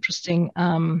really interesting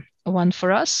one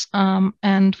for us.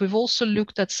 And we've also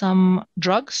looked at some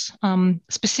drugs,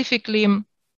 specifically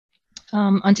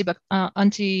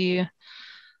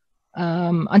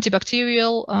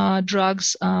antibacterial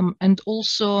drugs, and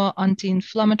also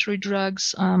anti-inflammatory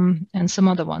drugs, and some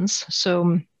other ones.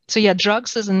 So yeah,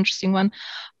 drugs is an interesting one.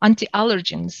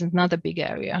 Anti-allergens is another big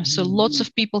area. So lots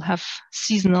of people have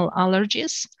seasonal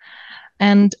allergies.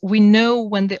 And we know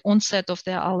when the onset of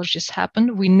their allergies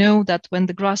happen. We know that when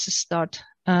the grasses start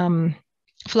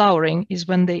flowering is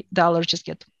when the allergies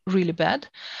get really bad.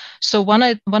 So one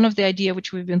of the idea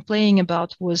which we've been playing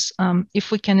about was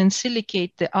if we can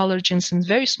ensilicate the allergens in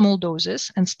very small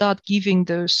doses and start giving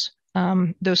those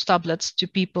tablets to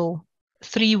people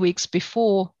 3 weeks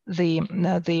before the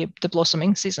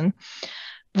blossoming season,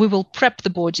 we will prep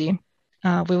the body,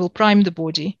 we will prime the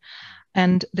body,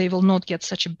 and they will not get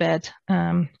such a bad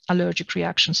allergic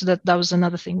reaction. So that was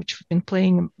another thing which we've been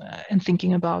playing and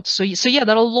thinking about. So yeah,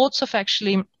 there are lots of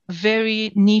actually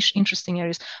very niche, interesting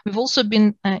areas. We've also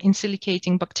been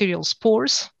insilicating bacterial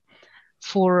spores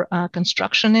for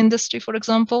construction industry, for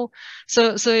example.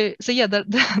 So yeah,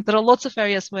 there are lots of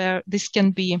areas where this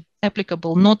can be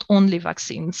applicable, not only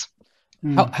vaccines.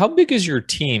 How big is your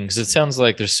team? Because it sounds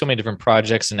like there's so many different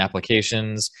projects and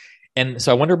applications. And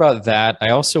so I wonder about that. I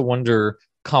also wonder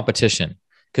competition,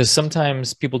 because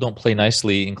sometimes people don't play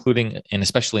nicely, including and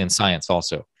especially in science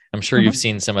also. I'm sure you've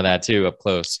seen some of that too up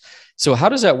close. So how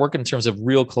does that work in terms of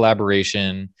real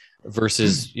collaboration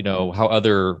versus, how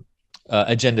other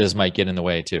agendas might get in the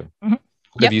way too?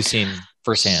 What have you seen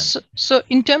firsthand? So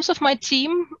in terms of my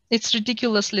team, it's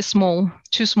ridiculously small,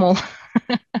 too small.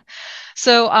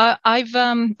 So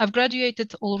I've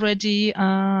graduated already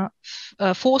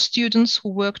 4 students who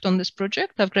worked on this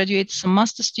project. I've graduated some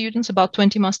master students, about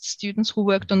 20 master students who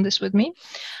worked on this with me.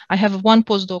 I have 1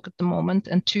 postdoc at the moment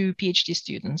and 2 PhD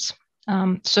students.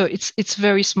 So it's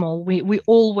very small. We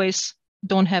always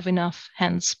don't have enough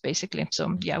hands, basically.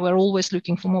 So yeah, we're always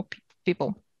looking for more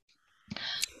people.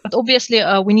 But obviously,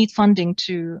 we need funding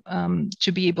to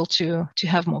be able to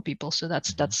have more people. So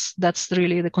that's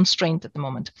really the constraint at the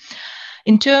moment.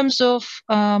 In terms of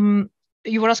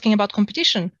you were asking about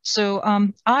competition. So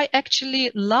I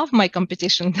actually love my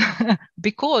competition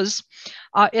because,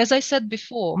 as I said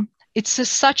before, it's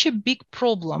such a big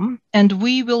problem, and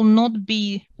we will not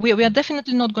be. We are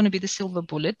definitely not going to be the silver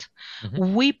bullet.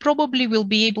 We probably will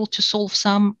be able to solve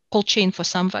some cold chain for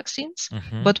some vaccines,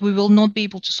 but we will not be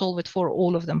able to solve it for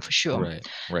all of them for sure.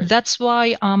 Right. That's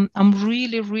why I'm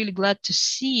really, really glad to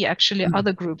see actually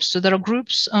other groups. So there are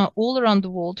groups all around the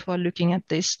world who are looking at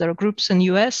this. There are groups in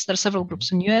US. There are several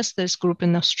groups in US. There's a group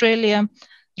in Australia.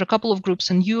 There are a couple of groups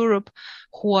in Europe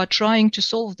who are trying to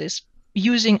solve this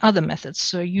using other methods.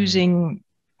 So using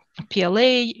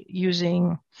PLA,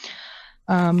 using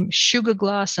sugar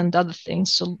glass and other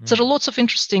things. So there are lots of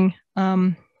interesting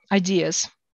ideas.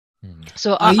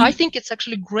 So I think it's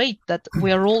actually great that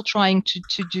we are all trying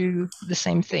to do the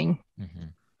same thing.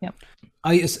 Yeah.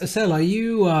 Asel, are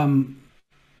you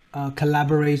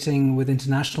collaborating with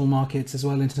international markets as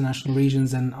well, international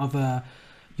regions and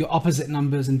your opposite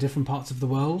numbers in different parts of the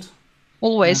world?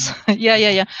 Always.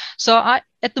 Yeah. So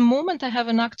at the moment, I have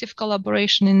an active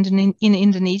collaboration in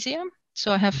Indonesia.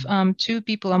 So I have 2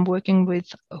 people I'm working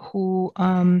with who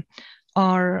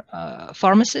are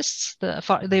pharmacists.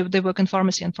 They work in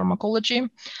pharmacy and pharmacology.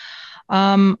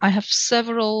 I have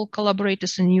several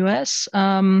collaborators in US.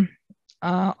 I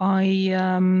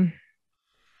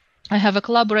have a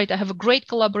great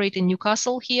collaborator in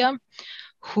Newcastle here,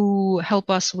 who help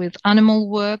us with animal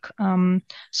work.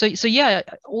 So yeah,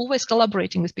 always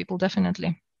collaborating with people,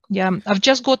 definitely. Yeah, I've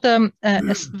just got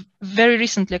very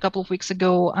recently, a couple of weeks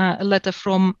ago, a letter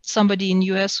from somebody in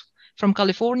US from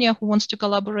California who wants to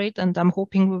collaborate, and I'm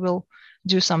hoping we will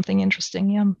do something interesting.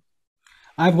 Yeah.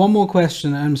 I have one more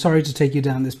question. I'm sorry to take you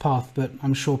down this path, but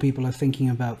I'm sure people are thinking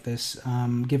about this,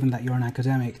 given that you're an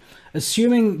academic.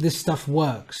 Assuming this stuff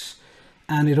works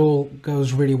and it all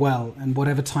goes really well, and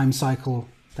whatever time cycle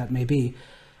that may be,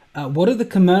 what are the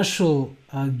commercial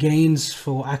gains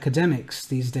for academics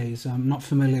these days? I'm not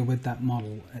familiar with that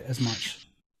model as much.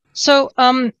 So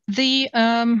the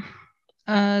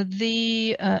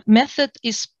method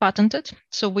is patented.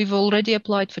 So we've already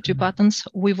applied for 2 patents.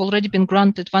 We've already been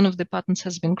granted. One of the patents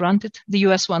has been granted. The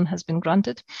US one has been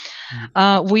granted.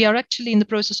 We are actually in the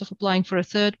process of applying for a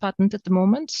 3rd patent at the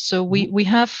moment. So we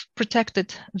have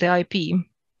protected the IP.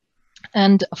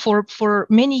 And for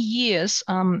many years,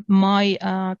 my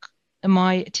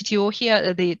TTO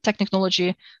here, the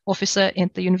technology officer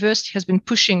at the university, has been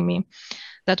pushing me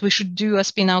that we should do a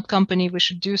spin-out company, we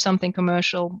should do something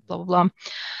commercial, blah, blah, blah.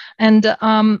 And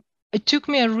it took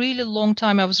me a really long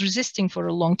time. I was resisting for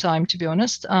a long time, to be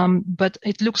honest, but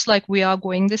it looks like we are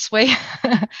going this way.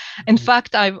 In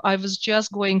fact, I was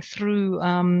just going through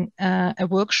a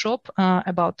workshop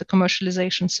about the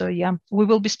commercialization. So yeah, we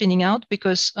will be spinning out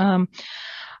because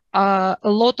a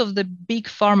lot of the big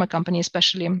pharma companies,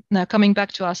 especially, now coming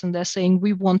back to us and they're saying,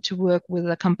 we want to work with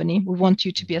a company. We want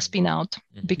you to be a spin out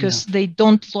because they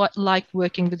don't like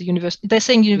working with the university. They're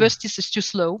saying universities is too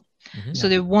slow. So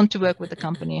they want to work with the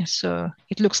company. So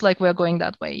it looks like we're going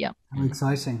that way. Yeah. How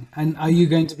exciting. And are you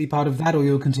going to be part of that, or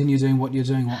you'll continue doing what you're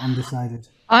doing, or undecided?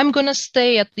 I'm going to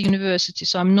stay at the university.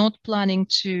 So I'm not planning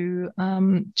to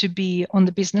be on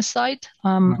the business side.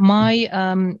 My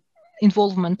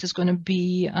involvement is going to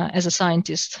be as a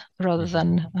scientist rather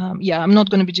than, I'm not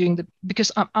going to be doing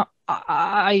because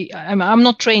I'm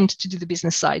not trained to do the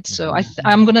business side. So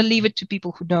I'm going to leave it to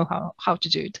people who know how to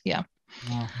do it. Yeah.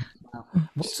 Wow.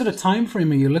 What sort of time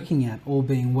frame are you looking at, all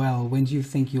being well? When do you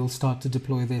think you'll start to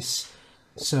deploy this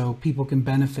so people can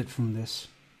benefit from this?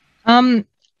 I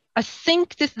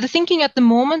think the thinking at the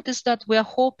moment is that we're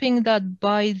hoping that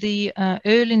by the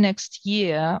early next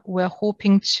year, we're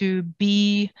hoping to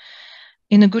be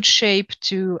in a good shape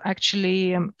to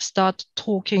actually start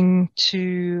talking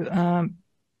to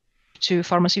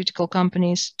pharmaceutical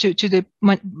companies, to the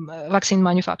vaccine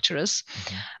manufacturers,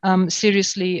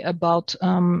 seriously about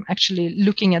actually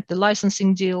looking at the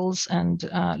licensing deals and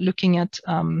looking at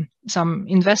some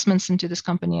investments into this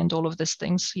company and all of these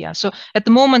things. Yeah. So at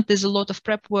the moment, there's a lot of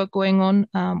prep work going on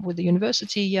with the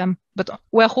university, but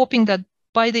we're hoping that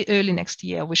by the early next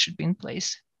year, we should be in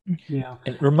place. Yeah.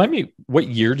 And remind me, what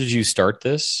year did you start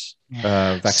this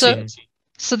vaccine?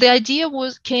 So the idea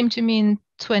came to me in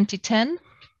 2010.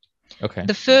 Okay.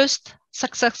 The first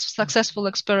successful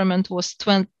experiment was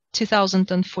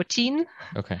 2014.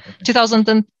 Okay.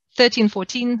 2013,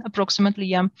 14, approximately.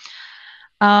 Yeah.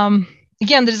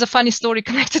 Again, there is a funny story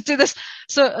connected to this.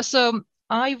 So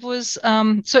I was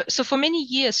so for many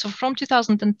years, so from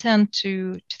 2010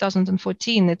 to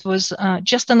 2014, it was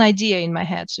just an idea in my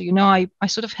head. So I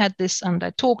sort of had this, and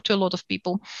I talked to a lot of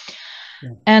people,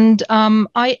 and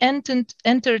I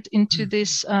entered into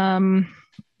this.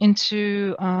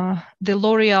 Into the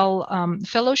L'Oreal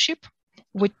fellowship,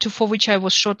 for which I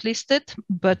was shortlisted,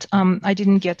 but I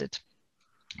didn't get it.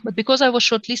 But because I was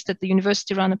shortlisted, the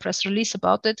university ran a press release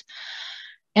about it.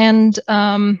 And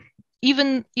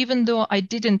even though I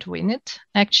didn't win it,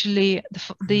 actually,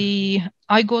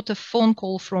 I got a phone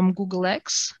call from Google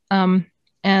X,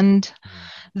 and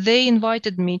they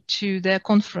invited me to their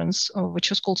conference,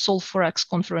 which was called Solve4X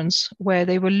conference, where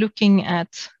they were looking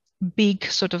at big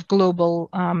sort of global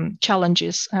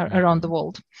challenges around the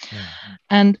world.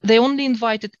 And they only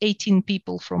invited 18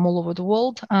 people from all over the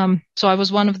world. So I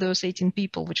was one of those 18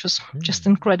 people, which was just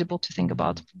incredible to think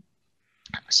about.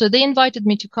 So they invited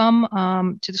me to come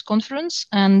to this conference,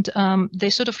 and they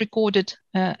sort of recorded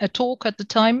a talk at the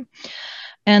time.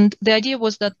 And the idea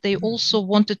was that they also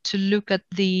wanted to look at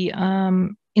the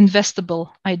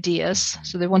investable ideas.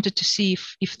 So they wanted to see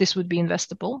if this would be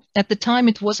investable. At the time,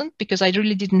 it wasn't, because I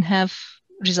really didn't have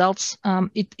results.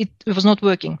 It was not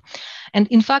working. And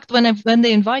in fact, when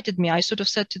they invited me, I sort of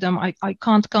said to them, I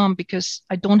can't come because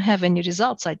I don't have any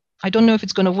results. I don't know if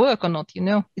it's going to work or not.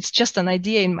 It's just an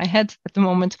idea in my head at the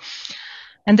moment.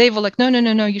 And they were like, no,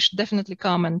 you should definitely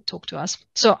come and talk to us.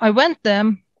 So I went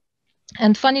there.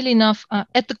 And funnily enough,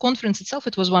 at the conference itself,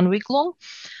 it was 1 week long.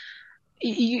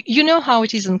 You know how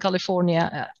it is in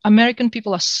California. American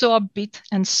people are so upbeat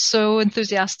and so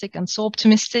enthusiastic and so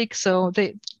optimistic. So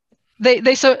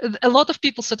a lot of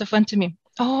people sort of went to me,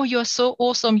 "Oh, you're so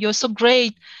awesome. You're so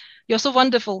great. You're so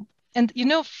wonderful." And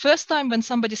first time when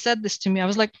somebody said this to me, I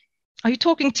was like, "Are you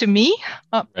talking to me?"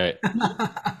 Right.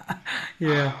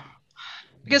 Yeah.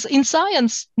 Because in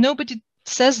science, nobody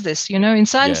says this. In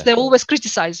science, they always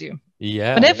criticize you.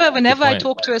 Yeah. Whenever I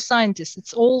talk to a scientist,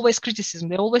 it's always criticism.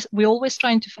 We're always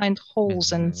trying to find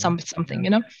holes and something,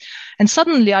 And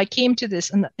suddenly I came to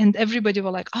this, and everybody were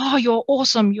like, "Oh, you're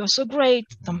awesome. You're so great."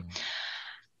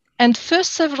 And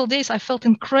first several days, I felt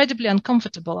incredibly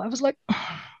uncomfortable. I was like,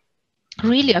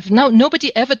 really?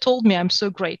 Nobody ever told me I'm so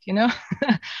great,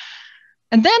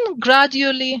 And then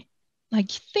gradually, I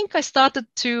think I started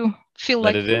to feel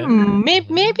like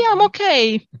maybe I'm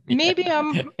okay. Maybe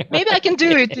I can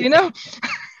do it,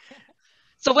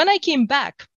 So when I came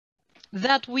back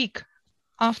that week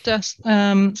after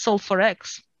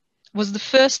Solve4X was the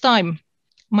first time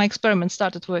my experiment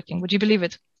started working. Would you believe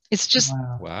it? It's just,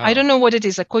 wow. I don't know what it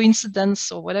is, a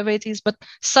coincidence or whatever it is, but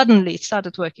suddenly it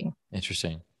started working.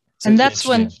 Interesting. And that's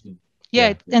when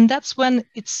and that's when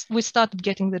we started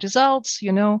getting the results,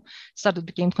 started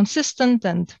became consistent,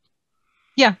 and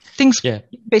things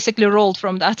basically rolled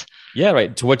from that. Yeah,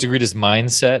 right. To what degree does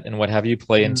mindset and what have you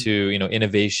play into,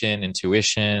 innovation,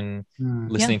 intuition,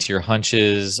 listening to your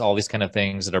hunches, all these kind of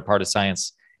things that are part of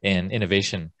science and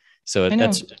innovation. So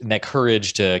that's that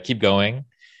courage to keep going.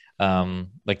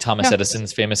 Like Thomas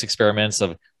Edison's famous experiments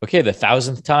of, okay, the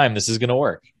 1,000th time this is going to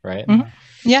work, right?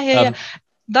 Yeah.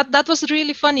 That was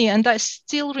really funny, and I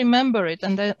still remember it,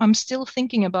 and I'm still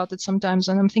thinking about it sometimes,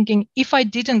 and I'm thinking, if I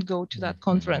didn't go to that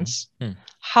conference,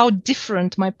 how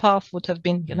different my path would have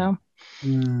been,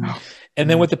 And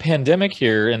then with the pandemic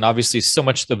here, and obviously so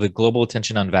much of the global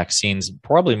attention on vaccines,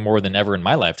 probably more than ever in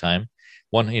my lifetime,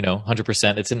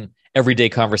 100%, it's in everyday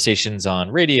conversations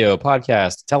on radio,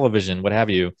 podcast, television, what have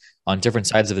you, on different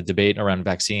sides of the debate around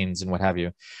vaccines and what have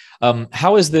you.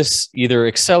 How is this either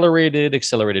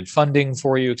accelerated funding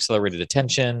for you, accelerated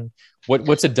attention?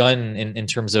 What's it done in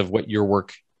terms of what your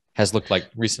work has looked like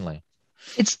recently?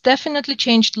 It's definitely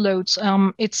changed loads.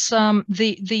 It's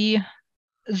the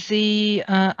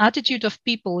attitude of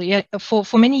people. Yeah,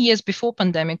 for many years before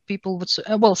pandemic, people would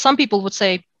some people would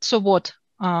say, "So what?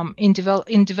 In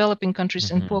developing countries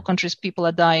and poor countries, people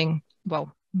are dying.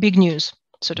 Well, big news.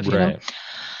 sort of, you know.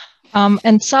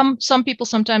 And some people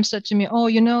sometimes said to me, oh,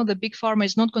 you know, the big pharma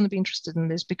is not going to be interested in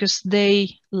this because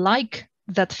they like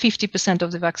that 50%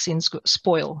 of the vaccines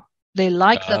spoil. They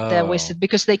like that they're wasted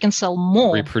because they can sell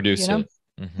more. Reproduce it.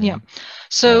 Yeah.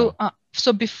 So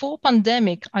so before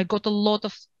pandemic, I got a lot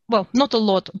of, well, not a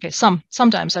lot. Okay,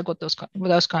 sometimes I got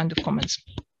those kind of comments.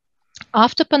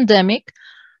 After pandemic,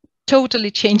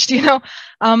 totally changed. You know,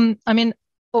 I mean,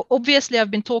 obviously,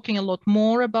 I've been talking a lot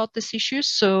more about this issue.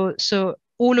 So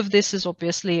all of this is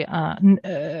obviously,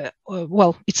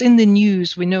 well, it's in the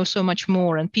news. We know so much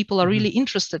more, and people are really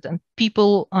interested. And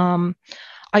people,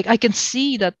 I can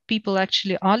see that people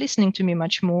actually are listening to me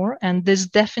much more. And there's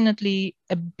definitely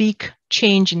a big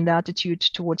change in the attitude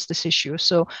towards this issue.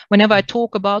 So whenever I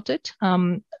talk about it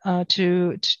to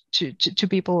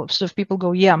people, sort of people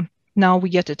go, yeah, now we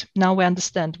get it. Now we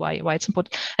understand why it's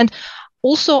important. And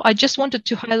also, I just wanted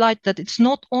to highlight that it's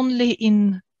not only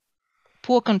in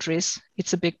poor countries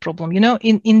it's a big problem. You know,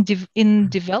 in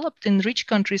developed, in rich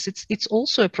countries, it's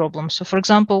also a problem. So, for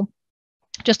example,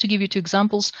 just to give you 2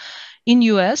 examples, in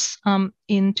US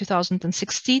in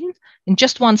 2016, in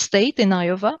just one state, in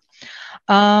Iowa,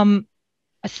 I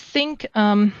think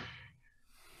I'm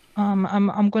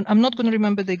not going to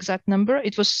remember the exact number.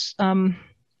 It was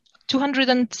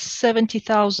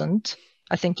 270,000.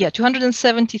 I think, yeah,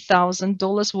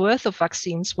 $270,000 worth of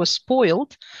vaccines were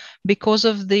spoiled because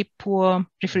of the poor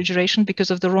refrigeration,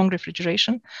 because of the wrong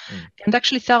refrigeration. And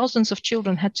actually thousands of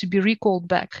children had to be recalled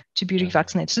back to be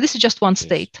revaccinated. So this is just one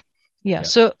state. Yeah.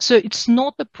 So it's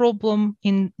not a problem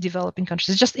in developing countries.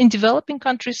 It's just in developing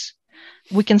countries,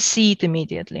 we can see it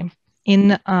immediately.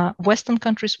 In Western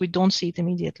countries, we don't see it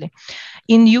immediately.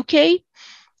 In UK,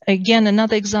 again,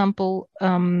 another example,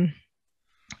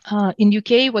 in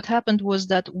UK, what happened was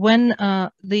that when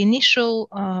the initial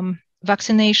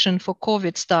vaccination for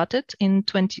COVID started in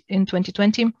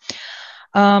 2020,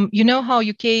 you know how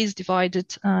UK is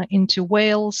divided into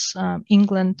Wales,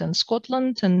 England, and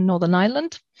Scotland, and Northern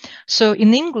Ireland. So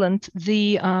in England,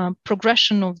 the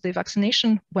progression of the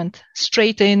vaccination went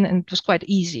straight in, and it was quite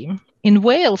easy. In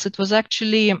Wales, it was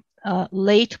actually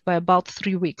late by about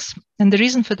 3 weeks. And the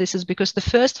reason for this is because the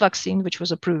first vaccine which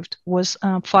was approved was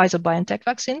Pfizer-BioNTech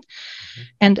vaccine.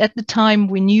 And at the time,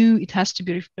 we knew it has to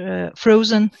be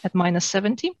frozen at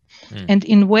 -70. And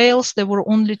in Wales, there were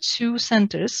only 2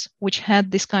 centers which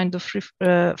had this kind of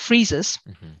freezers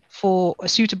for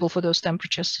suitable for those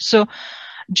temperatures. So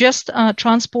just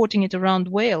transporting it around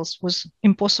Wales was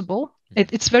impossible.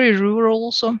 It's very rural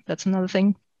also. That's another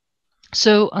thing.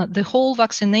 So the whole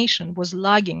vaccination was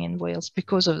lagging in Wales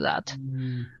because of that.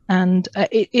 And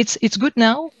it's good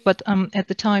now, but at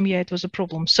the time, yeah, it was a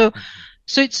problem. So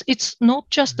it's not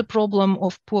just the problem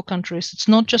of poor countries. It's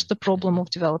not just the problem of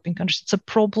developing countries. It's a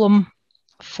problem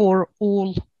for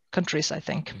all countries, I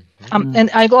think. And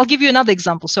I'll give you another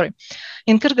example. Sorry,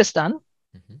 in Kyrgyzstan,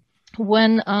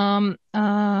 when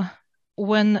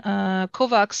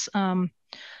COVAX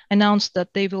announced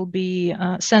that they will be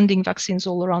sending vaccines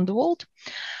all around the world.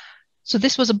 So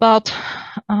this was about,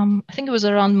 I think it was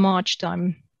around March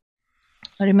time.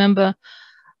 I remember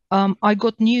I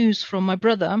got news from my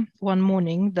brother one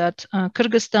morning that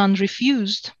Kyrgyzstan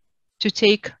refused to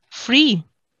take free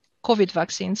COVID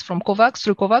vaccines from COVAX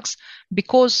through COVAX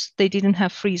because they didn't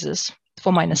have freezers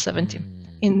for -70.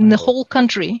 In the whole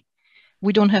country,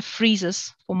 we don't have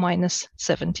freezers for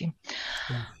 -70.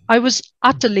 I was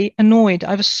utterly annoyed.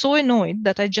 I was so annoyed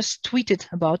that I just tweeted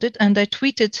about it, and I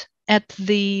tweeted at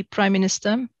the Prime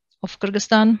Minister of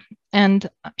Kyrgyzstan, and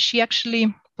she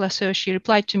actually, bless her, she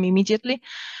replied to me immediately,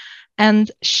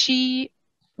 and she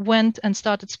went and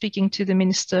started speaking to the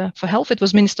Minister for Health. It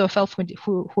was Minister of Health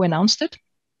who announced it.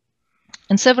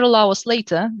 And several hours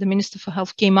later, the Minister for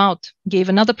Health came out, gave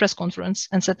another press conference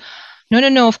and said,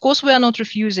 no, of course we are not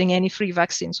refusing any free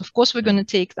vaccines. Of course we're going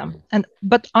to take them.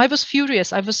 But I was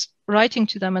furious. I was writing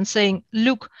to them and saying,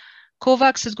 look,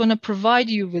 COVAX is going to provide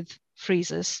you with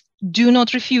freezers. Do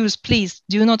not refuse, please.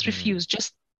 Do not refuse.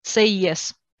 Just say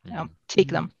yes.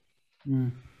 Take them.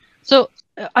 So,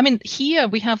 I mean, here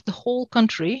we have the whole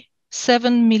country,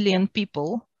 7 million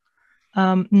people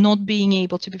not being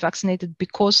able to be vaccinated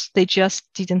because they just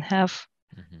didn't have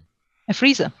a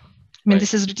freezer. I mean,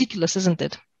 this is ridiculous, isn't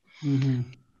it?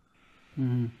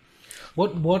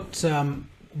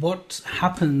 What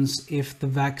happens if the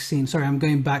vaccine? Sorry, I'm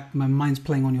going back. My mind's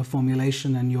playing on your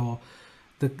formulation and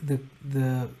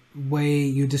the way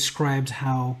you described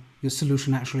how your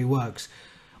solution actually works.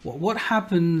 What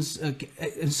happens?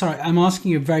 Sorry, I'm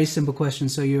asking you a very simple question,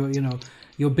 so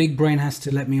your big brain has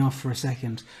to let me off for a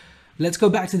second. Let's go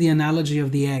back to the analogy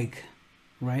of the egg,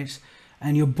 right?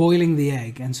 and you're boiling the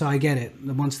egg. And so I get it.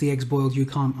 Once the egg's boiled, you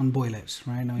can't unboil it,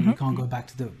 right? I mean, you can't go back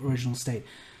to the original state.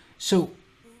 So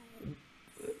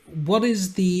what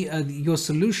is your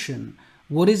solution?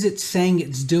 What is it saying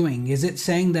it's doing? Is it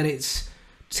saying that it's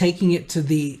taking it to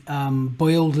the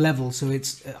boiled level? So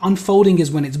it's unfolding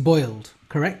is when it's boiled,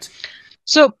 correct?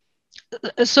 So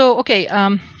okay,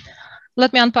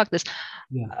 let me unpack this.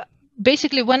 Yeah.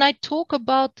 Basically, when I talk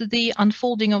about the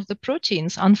unfolding of the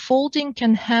proteins, unfolding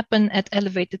can happen at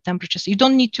elevated temperatures. You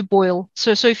don't need to boil.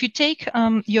 So if you take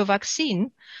your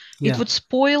vaccine, it would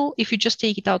spoil if you just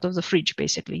take it out of the fridge,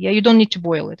 basically. Yeah, you don't need to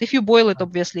boil it. If you boil it,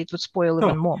 obviously, it would spoil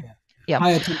even more. Yeah.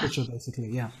 Higher temperature, basically.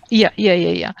 Yeah.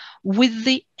 Yeah. With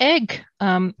the egg,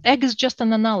 egg is just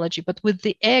an analogy, but with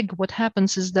the egg, what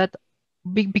happens is that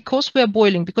because we are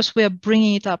boiling, because we are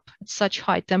bringing it up at such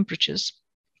high temperatures,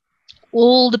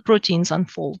 all the proteins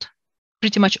unfold.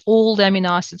 Pretty much all the amino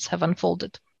acids have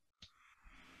unfolded.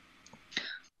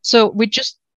 So we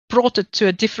just brought it to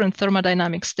a different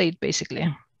thermodynamic state, basically.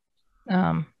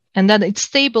 And then it's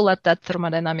stable at that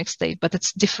thermodynamic state, but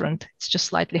it's different. It's just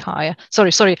slightly higher.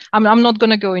 Sorry. I'm not going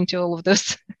to go into all of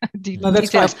those no, that's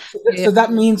details. Fine. So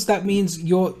that means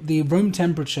the room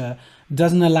temperature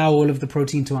doesn't allow all of the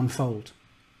protein to unfold.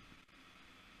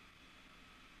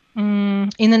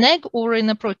 In an egg or in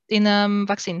a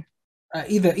vaccine?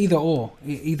 Either or.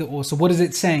 So what is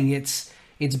it saying?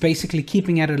 It's basically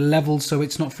keeping it at a level so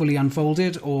it's not fully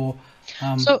unfolded, or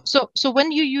so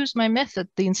when you use my method,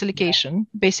 the insilication,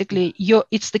 basically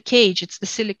it's the cage, it's the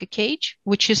silica cage,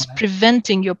 which is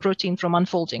preventing your protein from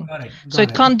unfolding. So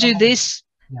it can't do this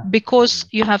because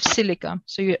you have silica.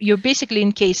 So you're basically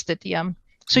encased it.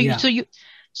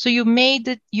 So you made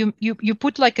it, you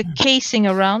put like a casing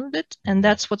around it, and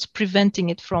that's what's preventing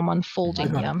it from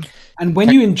unfolding. And when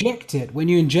you inject it,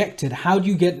 how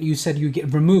do you said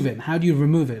remove it. How do you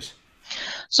remove it?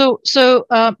 So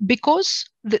because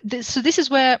this is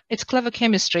where it's clever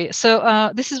chemistry.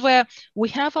 So this is where we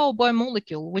have our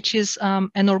biomolecule, which is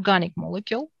an organic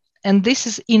molecule, and this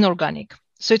is inorganic.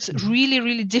 So it's really,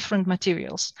 really different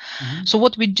materials. So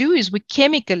what we do is we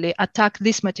chemically attack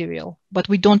this material, but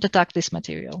we don't attack this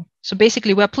material. So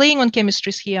basically, we're playing on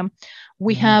chemistries here.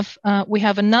 We have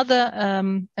another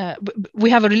we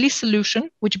have a release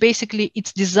solution, which basically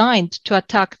it's designed to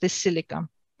attack this silica.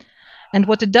 And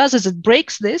what it does is it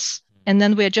breaks this, and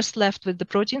then we're just left with the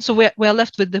protein. So we're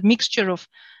left with the mixture of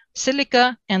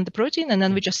silica and the protein, and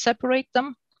then we just separate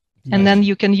them, and then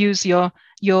you can use your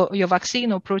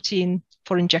vaccine or protein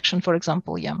for injection, for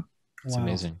example. That's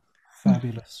amazing.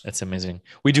 Fabulous. That's amazing.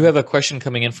 We do have a question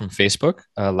coming in from Facebook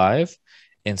live.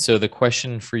 And so the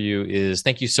question for you is,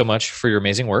 thank you so much for your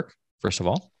amazing work, first of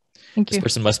all. Thank you. This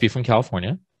person must be from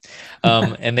California.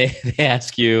 And they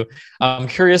ask you, I'm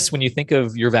curious, when you think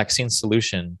of your vaccine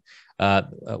solution,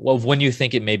 when you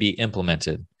think it may be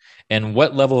implemented, and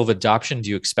what level of adoption do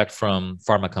you expect from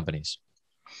pharma companies?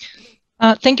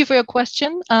 Thank you for your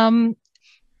question.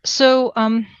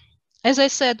 As I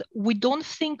said, we don't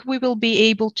think we will be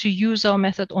able to use our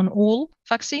method on all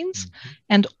vaccines.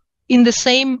 And in the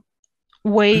same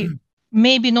way,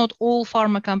 maybe not all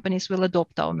pharma companies will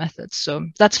adopt our methods. So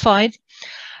that's fine.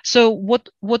 So what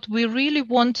we really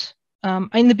want,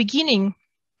 in the beginning,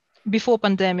 before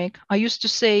pandemic, I used to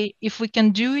say, if we can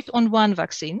do it on one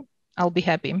vaccine, I'll be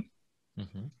happy.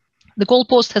 The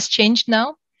goalpost has changed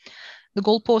now. The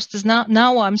goalpost is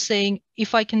now I'm saying,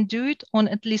 if I can do it on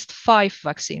at least 5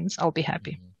 vaccines, I'll be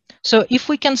happy. So if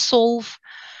we can solve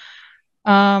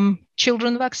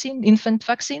infant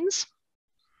vaccines,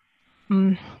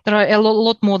 there are a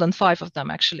lot more than 5 of them,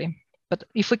 actually. But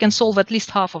if we can solve at least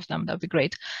half of them, that'd be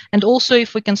great. And also,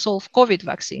 if we can solve COVID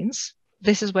vaccines,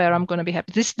 this is where I'm going to be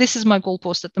happy. This is my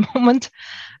goalpost at the moment.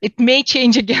 It may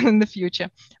change again in the future.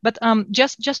 But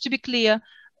just to be clear,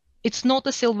 it's not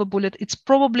a silver bullet. It's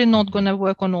probably not going to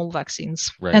work on all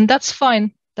vaccines. Right. And that's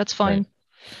fine. That's fine.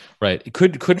 Right.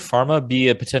 Could pharma be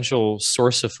a potential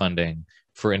source of funding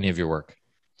for any of your work?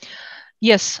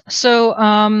 Yes. So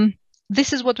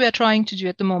this is what we are trying to do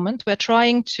at the moment. We're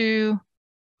trying to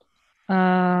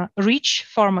reach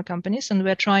pharma companies, and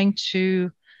we're trying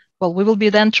to, we will be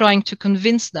then trying to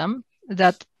convince them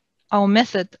that our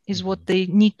method is what they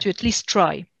need to at least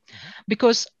try.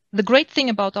 Because the great thing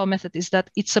about our method is that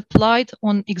it's applied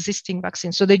on existing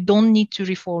vaccines, so they don't need to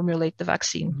reformulate the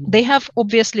vaccine. They have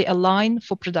obviously a line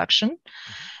for production,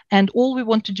 and all we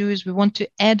want to do is we want to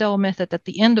add our method at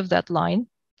the end of that line,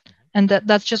 and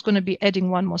that's just going to be adding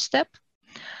one more step.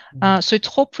 So it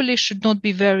hopefully should not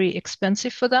be very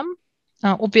expensive for them.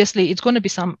 Obviously, it's going to be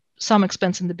some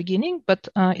expense in the beginning, but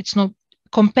it's not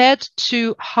compared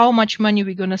to how much money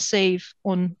we're going to save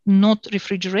on not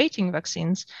refrigerating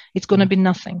vaccines, it's going to be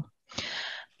nothing.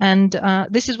 And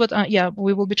this is what,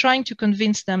 we will be trying to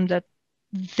convince them that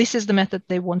this is the method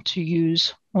they want to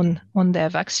use on their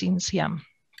vaccines. Yeah.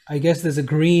 I guess there's a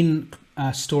green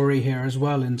story here as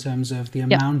well in terms of the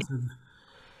amount of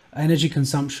energy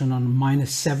consumption on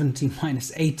 -70,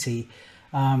 -80.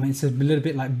 It's a little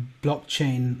bit like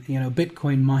blockchain,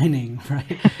 Bitcoin mining,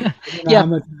 right? I don't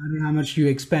know how much you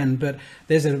expend, but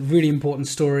there's a really important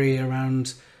story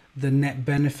around the net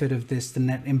benefit of this, the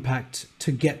net impact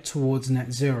to get towards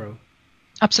net zero.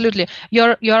 Absolutely.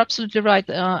 You're absolutely right.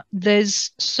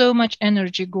 There's so much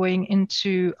energy going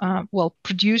into,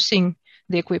 producing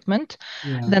the equipment,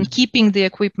 then keeping the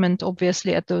equipment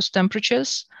obviously at those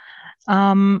temperatures.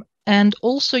 And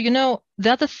also,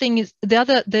 the other thing is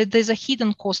there's a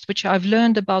hidden cost, which I've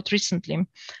learned about recently.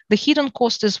 The hidden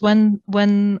cost is when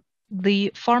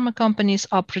the pharma companies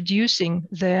are producing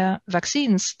their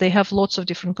vaccines, they have lots of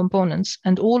different components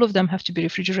and all of them have to be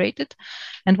refrigerated.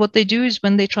 And what they do is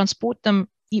when they transport them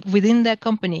within their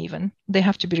company, even, they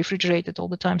have to be refrigerated all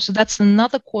the time. So that's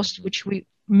another cost which we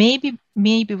maybe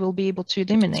will be able to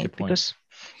eliminate, because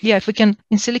if we can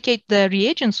in silicate the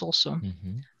reagents also,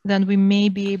 then we may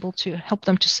be able to help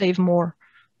them to save more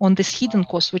on this hidden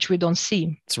cost, which we don't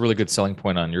see. It's a really good selling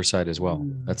point on your side as well.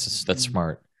 That's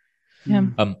smart. Yeah.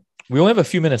 We only have a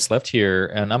few minutes left here,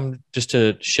 and I'm just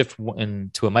to shift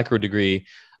into a micro degree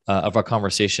of our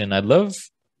conversation. I'd love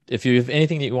if you have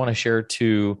anything that you want to share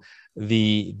to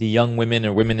the young women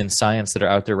or women in science that are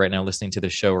out there right now listening to the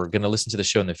show or going to listen to the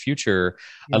show in the future.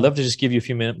 I'd love to just give you a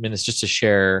few minutes just to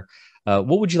share.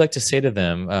 What would you like to say to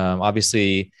them?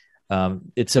 Obviously,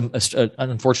 it's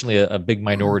unfortunately a big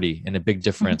minority and a big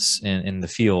difference in the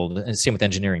field, and same with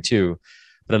engineering too.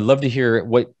 But I'd love to hear,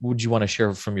 what would you want to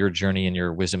share from your journey and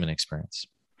your wisdom and experience?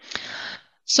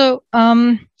 So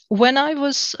when I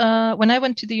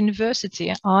went to the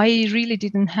university, I really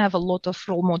didn't have a lot of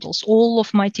role models. All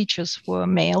of my teachers were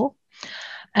male,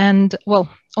 and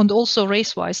also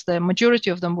race-wise, the majority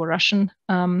of them were Russian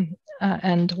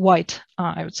and white,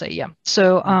 I would say. Yeah.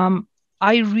 So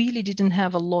I really didn't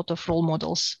have a lot of role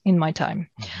models in my time,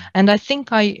 and I think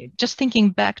just thinking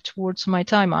back towards my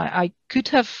time, I could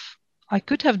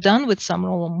have done with some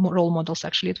role models.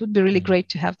 Actually, it would be really great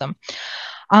to have them.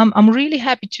 I'm really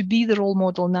happy to be the role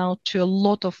model now to a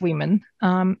lot of women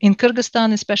in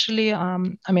Kyrgyzstan, especially.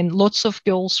 Lots of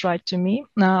girls write to me.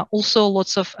 Also,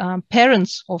 lots of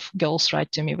parents of girls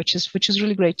write to me, which is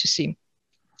really great to see.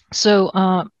 So,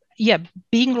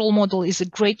 being role model is a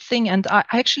great thing, and I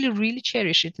actually really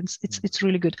cherish it. It's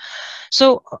really good.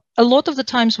 So, a lot of the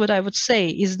times, what I would say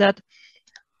is that,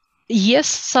 yes,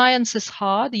 science is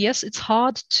hard. Yes, it's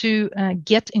hard to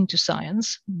get into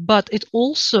science, but it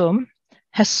also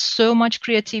has so much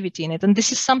creativity in it. And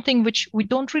this is something which we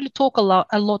don't really talk a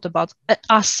lot about.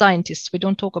 Us scientists, we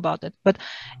don't talk about it, but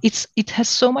it has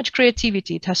so much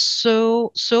creativity. It has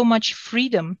so much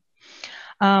freedom,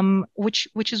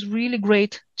 which is really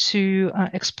great to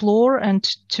explore and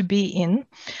to be in,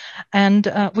 and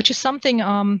which is something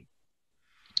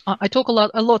I talk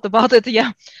a lot about it.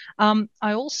 Yeah.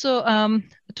 I also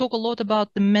talk a lot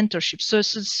about the mentorship. So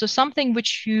something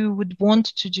which you would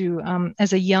want to do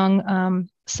as a young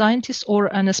scientist or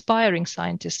an aspiring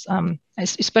scientist,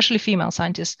 especially female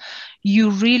scientists,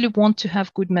 you really want to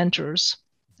have good mentors.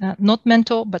 Not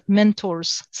mentor, but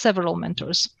mentors, several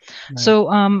mentors. Right.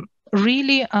 So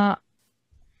really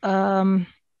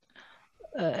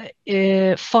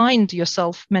find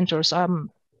yourself mentors.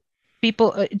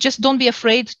 People, just don't be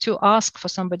afraid to ask for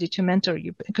somebody to mentor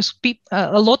you, because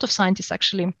a lot of scientists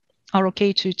actually are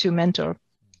okay to mentor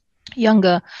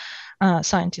younger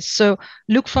scientists. So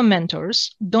look for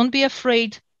mentors. Don't be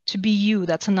afraid to be you.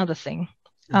 That's another thing.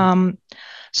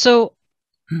 So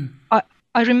I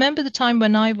remember the time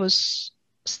when I was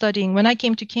studying. When I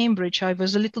came to Cambridge, I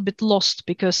was a little bit lost,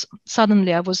 because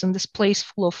suddenly I was in this place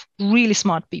full of really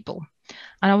smart people.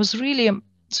 And I was really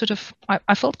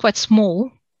I felt quite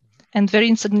small and very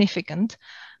insignificant.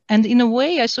 And in a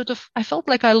way, I felt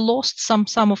like I lost some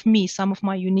of me, some of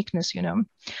my uniqueness,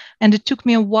 and it took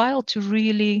me a while to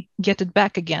really get it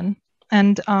back again.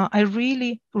 And I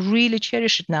really, really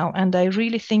cherish it now. And I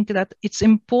really think that it's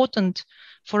important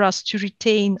for us to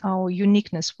retain our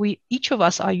uniqueness. Each of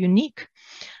us are unique.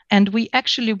 And we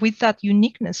actually, with that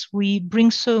uniqueness, we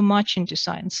bring so much into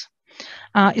science.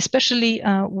 Especially,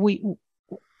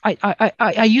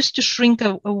 I used to shrink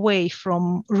away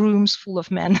from rooms full of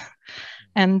men,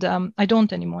 and I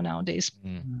don't anymore nowadays.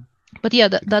 But yeah,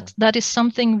 that is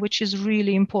something which is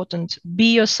really important.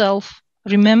 Be yourself.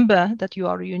 Remember that you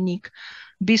are unique.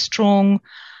 Be strong.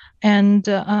 and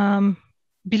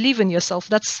believe in yourself.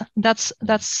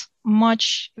 That's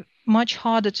much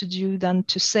harder to do than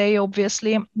to say,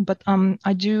 obviously, but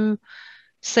I do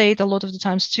say it a lot of the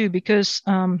times too, because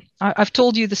I've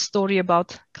told you the story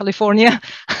about California.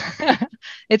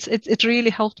 It really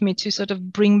helped me to sort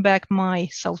of bring back my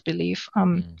self-belief,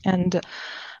 and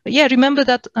yeah, remember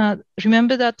that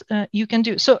you can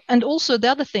do so. And also the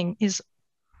other thing is,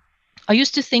 I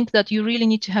used to think that you really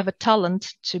need to have a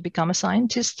talent to become a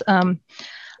scientist,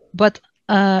 but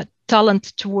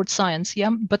talent towards science,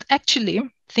 yeah. But actually,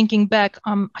 thinking back,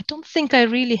 I don't think I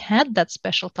really had that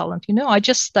special talent. I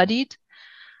just studied,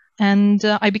 and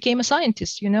I became a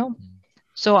scientist.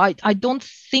 So I don't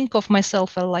think of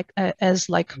myself as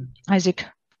like Isaac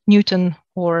Newton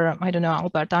or I don't know,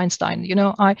 Albert Einstein.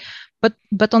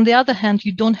 But on the other hand,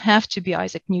 you don't have to be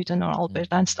Isaac Newton or Albert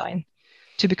Einstein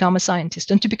to become a scientist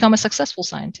and to become a successful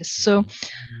scientist.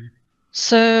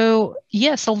 So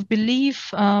yeah,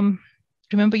 self-belief,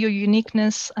 remember your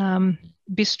uniqueness,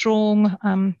 be strong,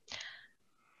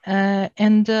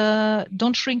 and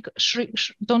don't shrink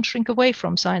away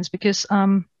from science, because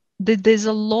there's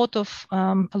a lot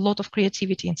of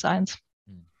creativity in science.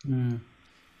 And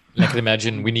I can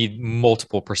imagine we need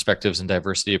multiple perspectives and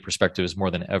diversity of perspectives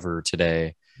more than ever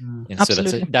today. And so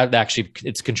that actually,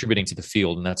 it's contributing to the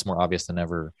field, and that's more obvious than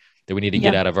ever, that we need to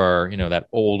get out of our, that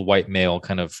old white male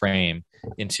kind of frame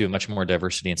into much more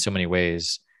diversity in so many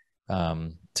ways,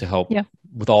 to help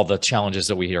with all the challenges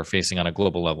that we are facing on a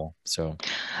global level. So,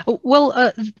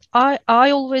 well, I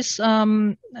always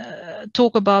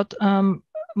talk about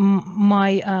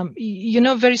my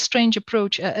very strange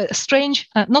approach,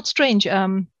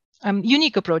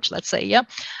 unique approach, let's say. Yeah,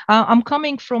 I'm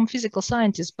coming from physical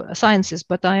sciences,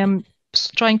 but I am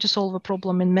trying to solve a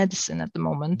problem in medicine at the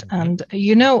moment. And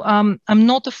I'm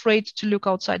not afraid to look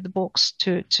outside the box,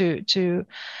 to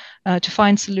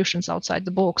find solutions outside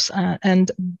the box,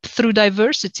 and through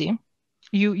diversity,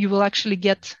 you will actually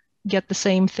get the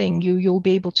same thing. You'll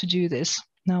be able to do this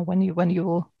now when you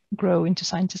will grow into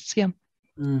scientists. Yeah.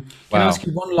 Can I ask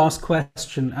you one last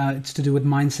question? It's to do with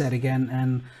mindset again,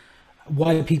 and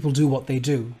why people do what they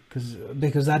do,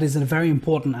 because that is a very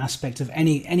important aspect of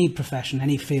any profession,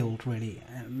 any field, really,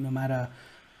 no matter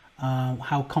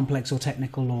how complex or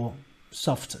technical or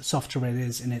softer it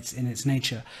is in its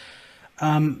nature.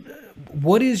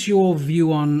 What is your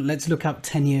view on, let's look up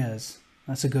 10 years?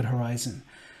 That's a good horizon.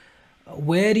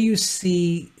 Where do you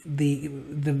see the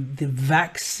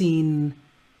vaccine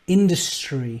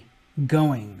industry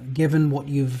going, given what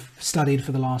you've studied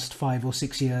for the last 5 or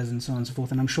 6 years and so on and so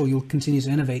forth? And I'm sure you'll continue to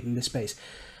innovate in this space.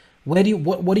 What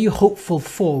are you hopeful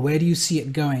for? Where do you see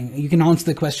it going? You can answer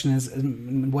the question as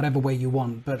in whatever way you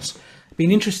want, but it's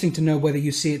been interesting to know whether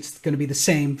you see it's going to be the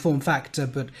same form factor,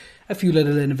 but a few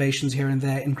little innovations here and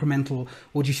there, incremental,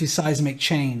 or do you see seismic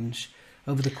change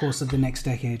over the course of the next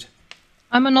decade?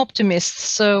 I'm an optimist,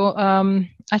 so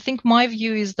I think my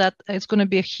view is that it's going to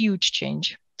be a huge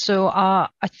change. So I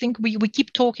think we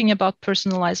keep talking about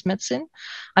personalized medicine.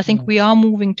 I think we are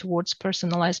moving towards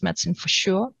personalized medicine for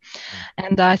sure.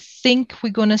 And I think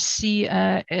we're going to see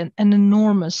an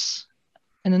enormous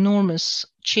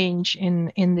change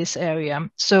in this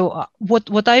area. So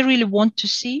what I really want to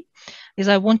see is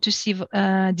I want to see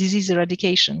disease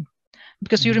eradication.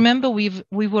 Because you remember we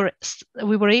were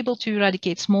able to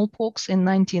eradicate smallpox in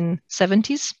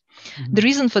 1970s. The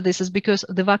reason for this is because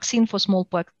the vaccine for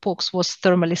smallpox was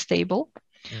thermally stable.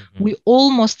 We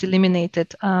almost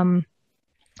eliminated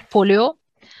polio.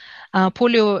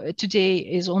 Polio today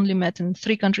is only met in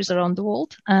 3 countries around the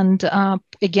world. And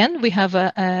again, we have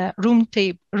a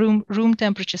room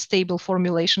temperature stable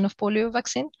formulation of polio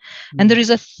vaccine. And there is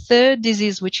a third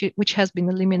disease which has been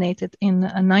eliminated in the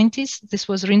 90s. This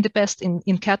was rinderpest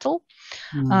in cattle.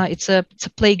 It's a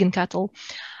plague in cattle.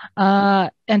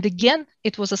 And again,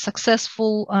 it was a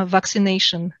successful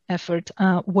vaccination effort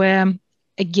where,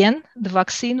 again, the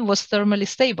vaccine was thermally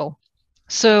stable.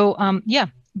 So,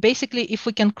 basically, if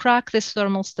we can crack this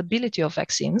thermal stability of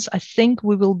vaccines, I think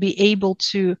we will be able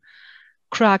to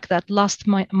crack that last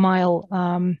mile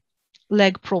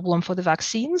leg problem for the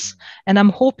vaccines. And I'm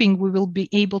hoping we will be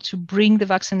able to bring the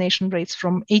vaccination rates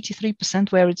from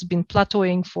 83%, where it's been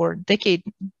plateauing for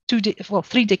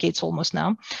 3 decades almost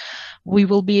now. We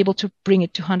will be able to bring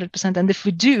it to 100%. And if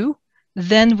we do,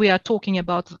 then we are talking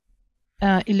about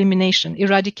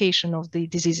eradication of the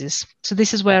diseases. So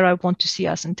this is where I want to see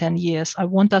us in 10 years. I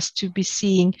want us to be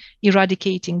seeing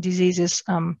eradicating diseases.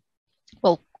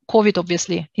 COVID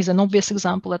obviously is an obvious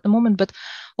example at the moment, but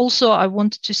also I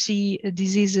want to see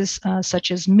diseases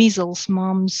such as measles,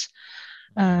 mumps,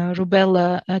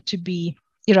 rubella to be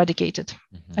eradicated.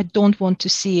 I don't want to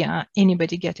see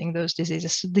anybody getting those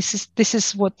diseases. So this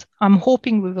is what I'm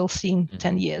hoping we will see in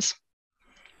 10 years.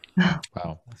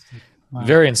 Wow.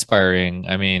 Very inspiring.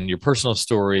 I mean, your personal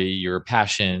story, your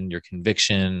passion, your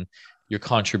conviction, your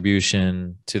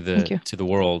contribution to the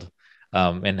world,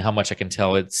 and how much I can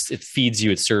tell it feeds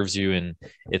you, it serves you, and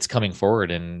it's coming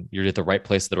forward, and you're at the right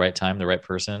place at the right time, the right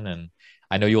person. And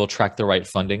I know you'll attract the right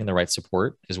funding and the right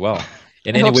support as well.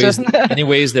 In any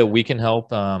ways that we can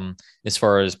help, as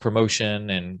far as promotion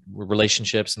and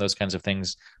relationships and those kinds of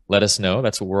things, let us know.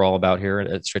 That's what we're all about here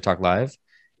at Straight Talk Live,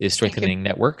 is strengthening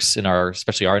networks in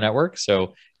especially our network.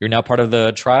 So you're now part of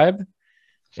the tribe.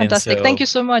 Fantastic. Thank you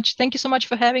so much. Thank you so much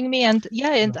for having me. And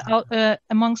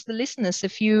amongst the listeners,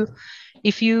 if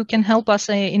you can help us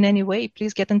in any way,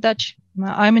 please get in touch.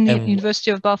 I'm in the University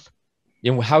of Bath.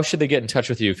 How should they get in touch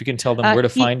with you? If you can tell them where to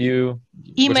find you.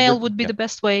 Email would be the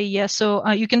best way. Yeah. So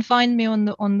you can find me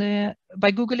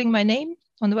by Googling my name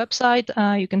on the website.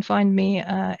 You can find me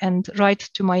and write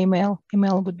to my email.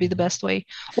 Email would be the best way.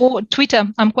 Or Twitter.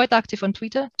 I'm quite active on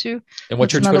Twitter too. And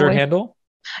what's your Twitter handle?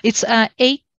 It's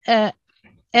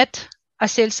at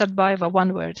Asel Sartbaeva,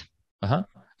 one word.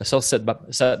 Asel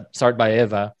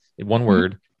Sartbaeva, one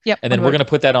word. Yep. And then we're going to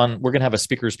put that on. We're going to have a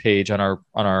speakers page on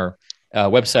our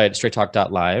website,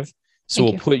 straighttalk.live. So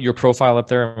we'll put your profile up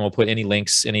there, and we'll put any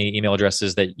links, any email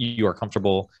addresses that you are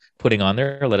comfortable putting on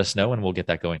there. Let us know, and we'll get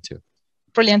that going too.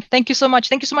 Brilliant. Thank you so much.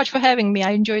 Thank you so much for having me.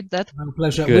 I enjoyed that. My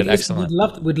pleasure. Good. Excellent.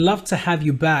 We'd love to have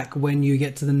you back when you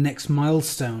get to the next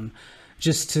milestone.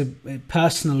 Just to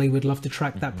personally, we'd love to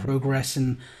track that progress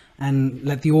and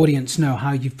let the audience know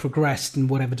how you've progressed in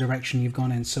whatever direction you've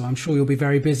gone in. So I'm sure you'll be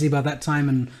very busy by that time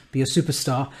and be a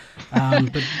superstar.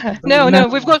 No,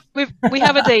 we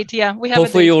have a date. Yeah, we have.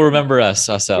 Hopefully, you'll remember us,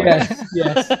 Asel.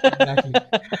 Yes, exactly.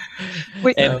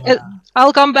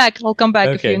 I'll come back.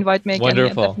 If you invite me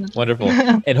again. Wonderful.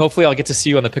 And hopefully, I'll get to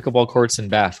see you on the pickleball courts in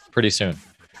Bath pretty soon.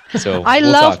 So I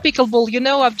love pickleball. You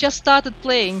know, I've just started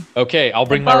playing. Okay, I'll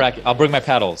bring my racket. I'll bring my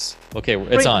paddles. Okay,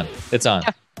 it's on.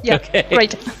 Yeah, okay.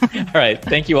 Great. All right.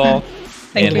 Thank you all.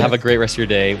 Thank you. Have a great rest of your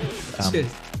day.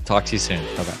 Talk to you soon.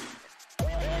 Bye-bye.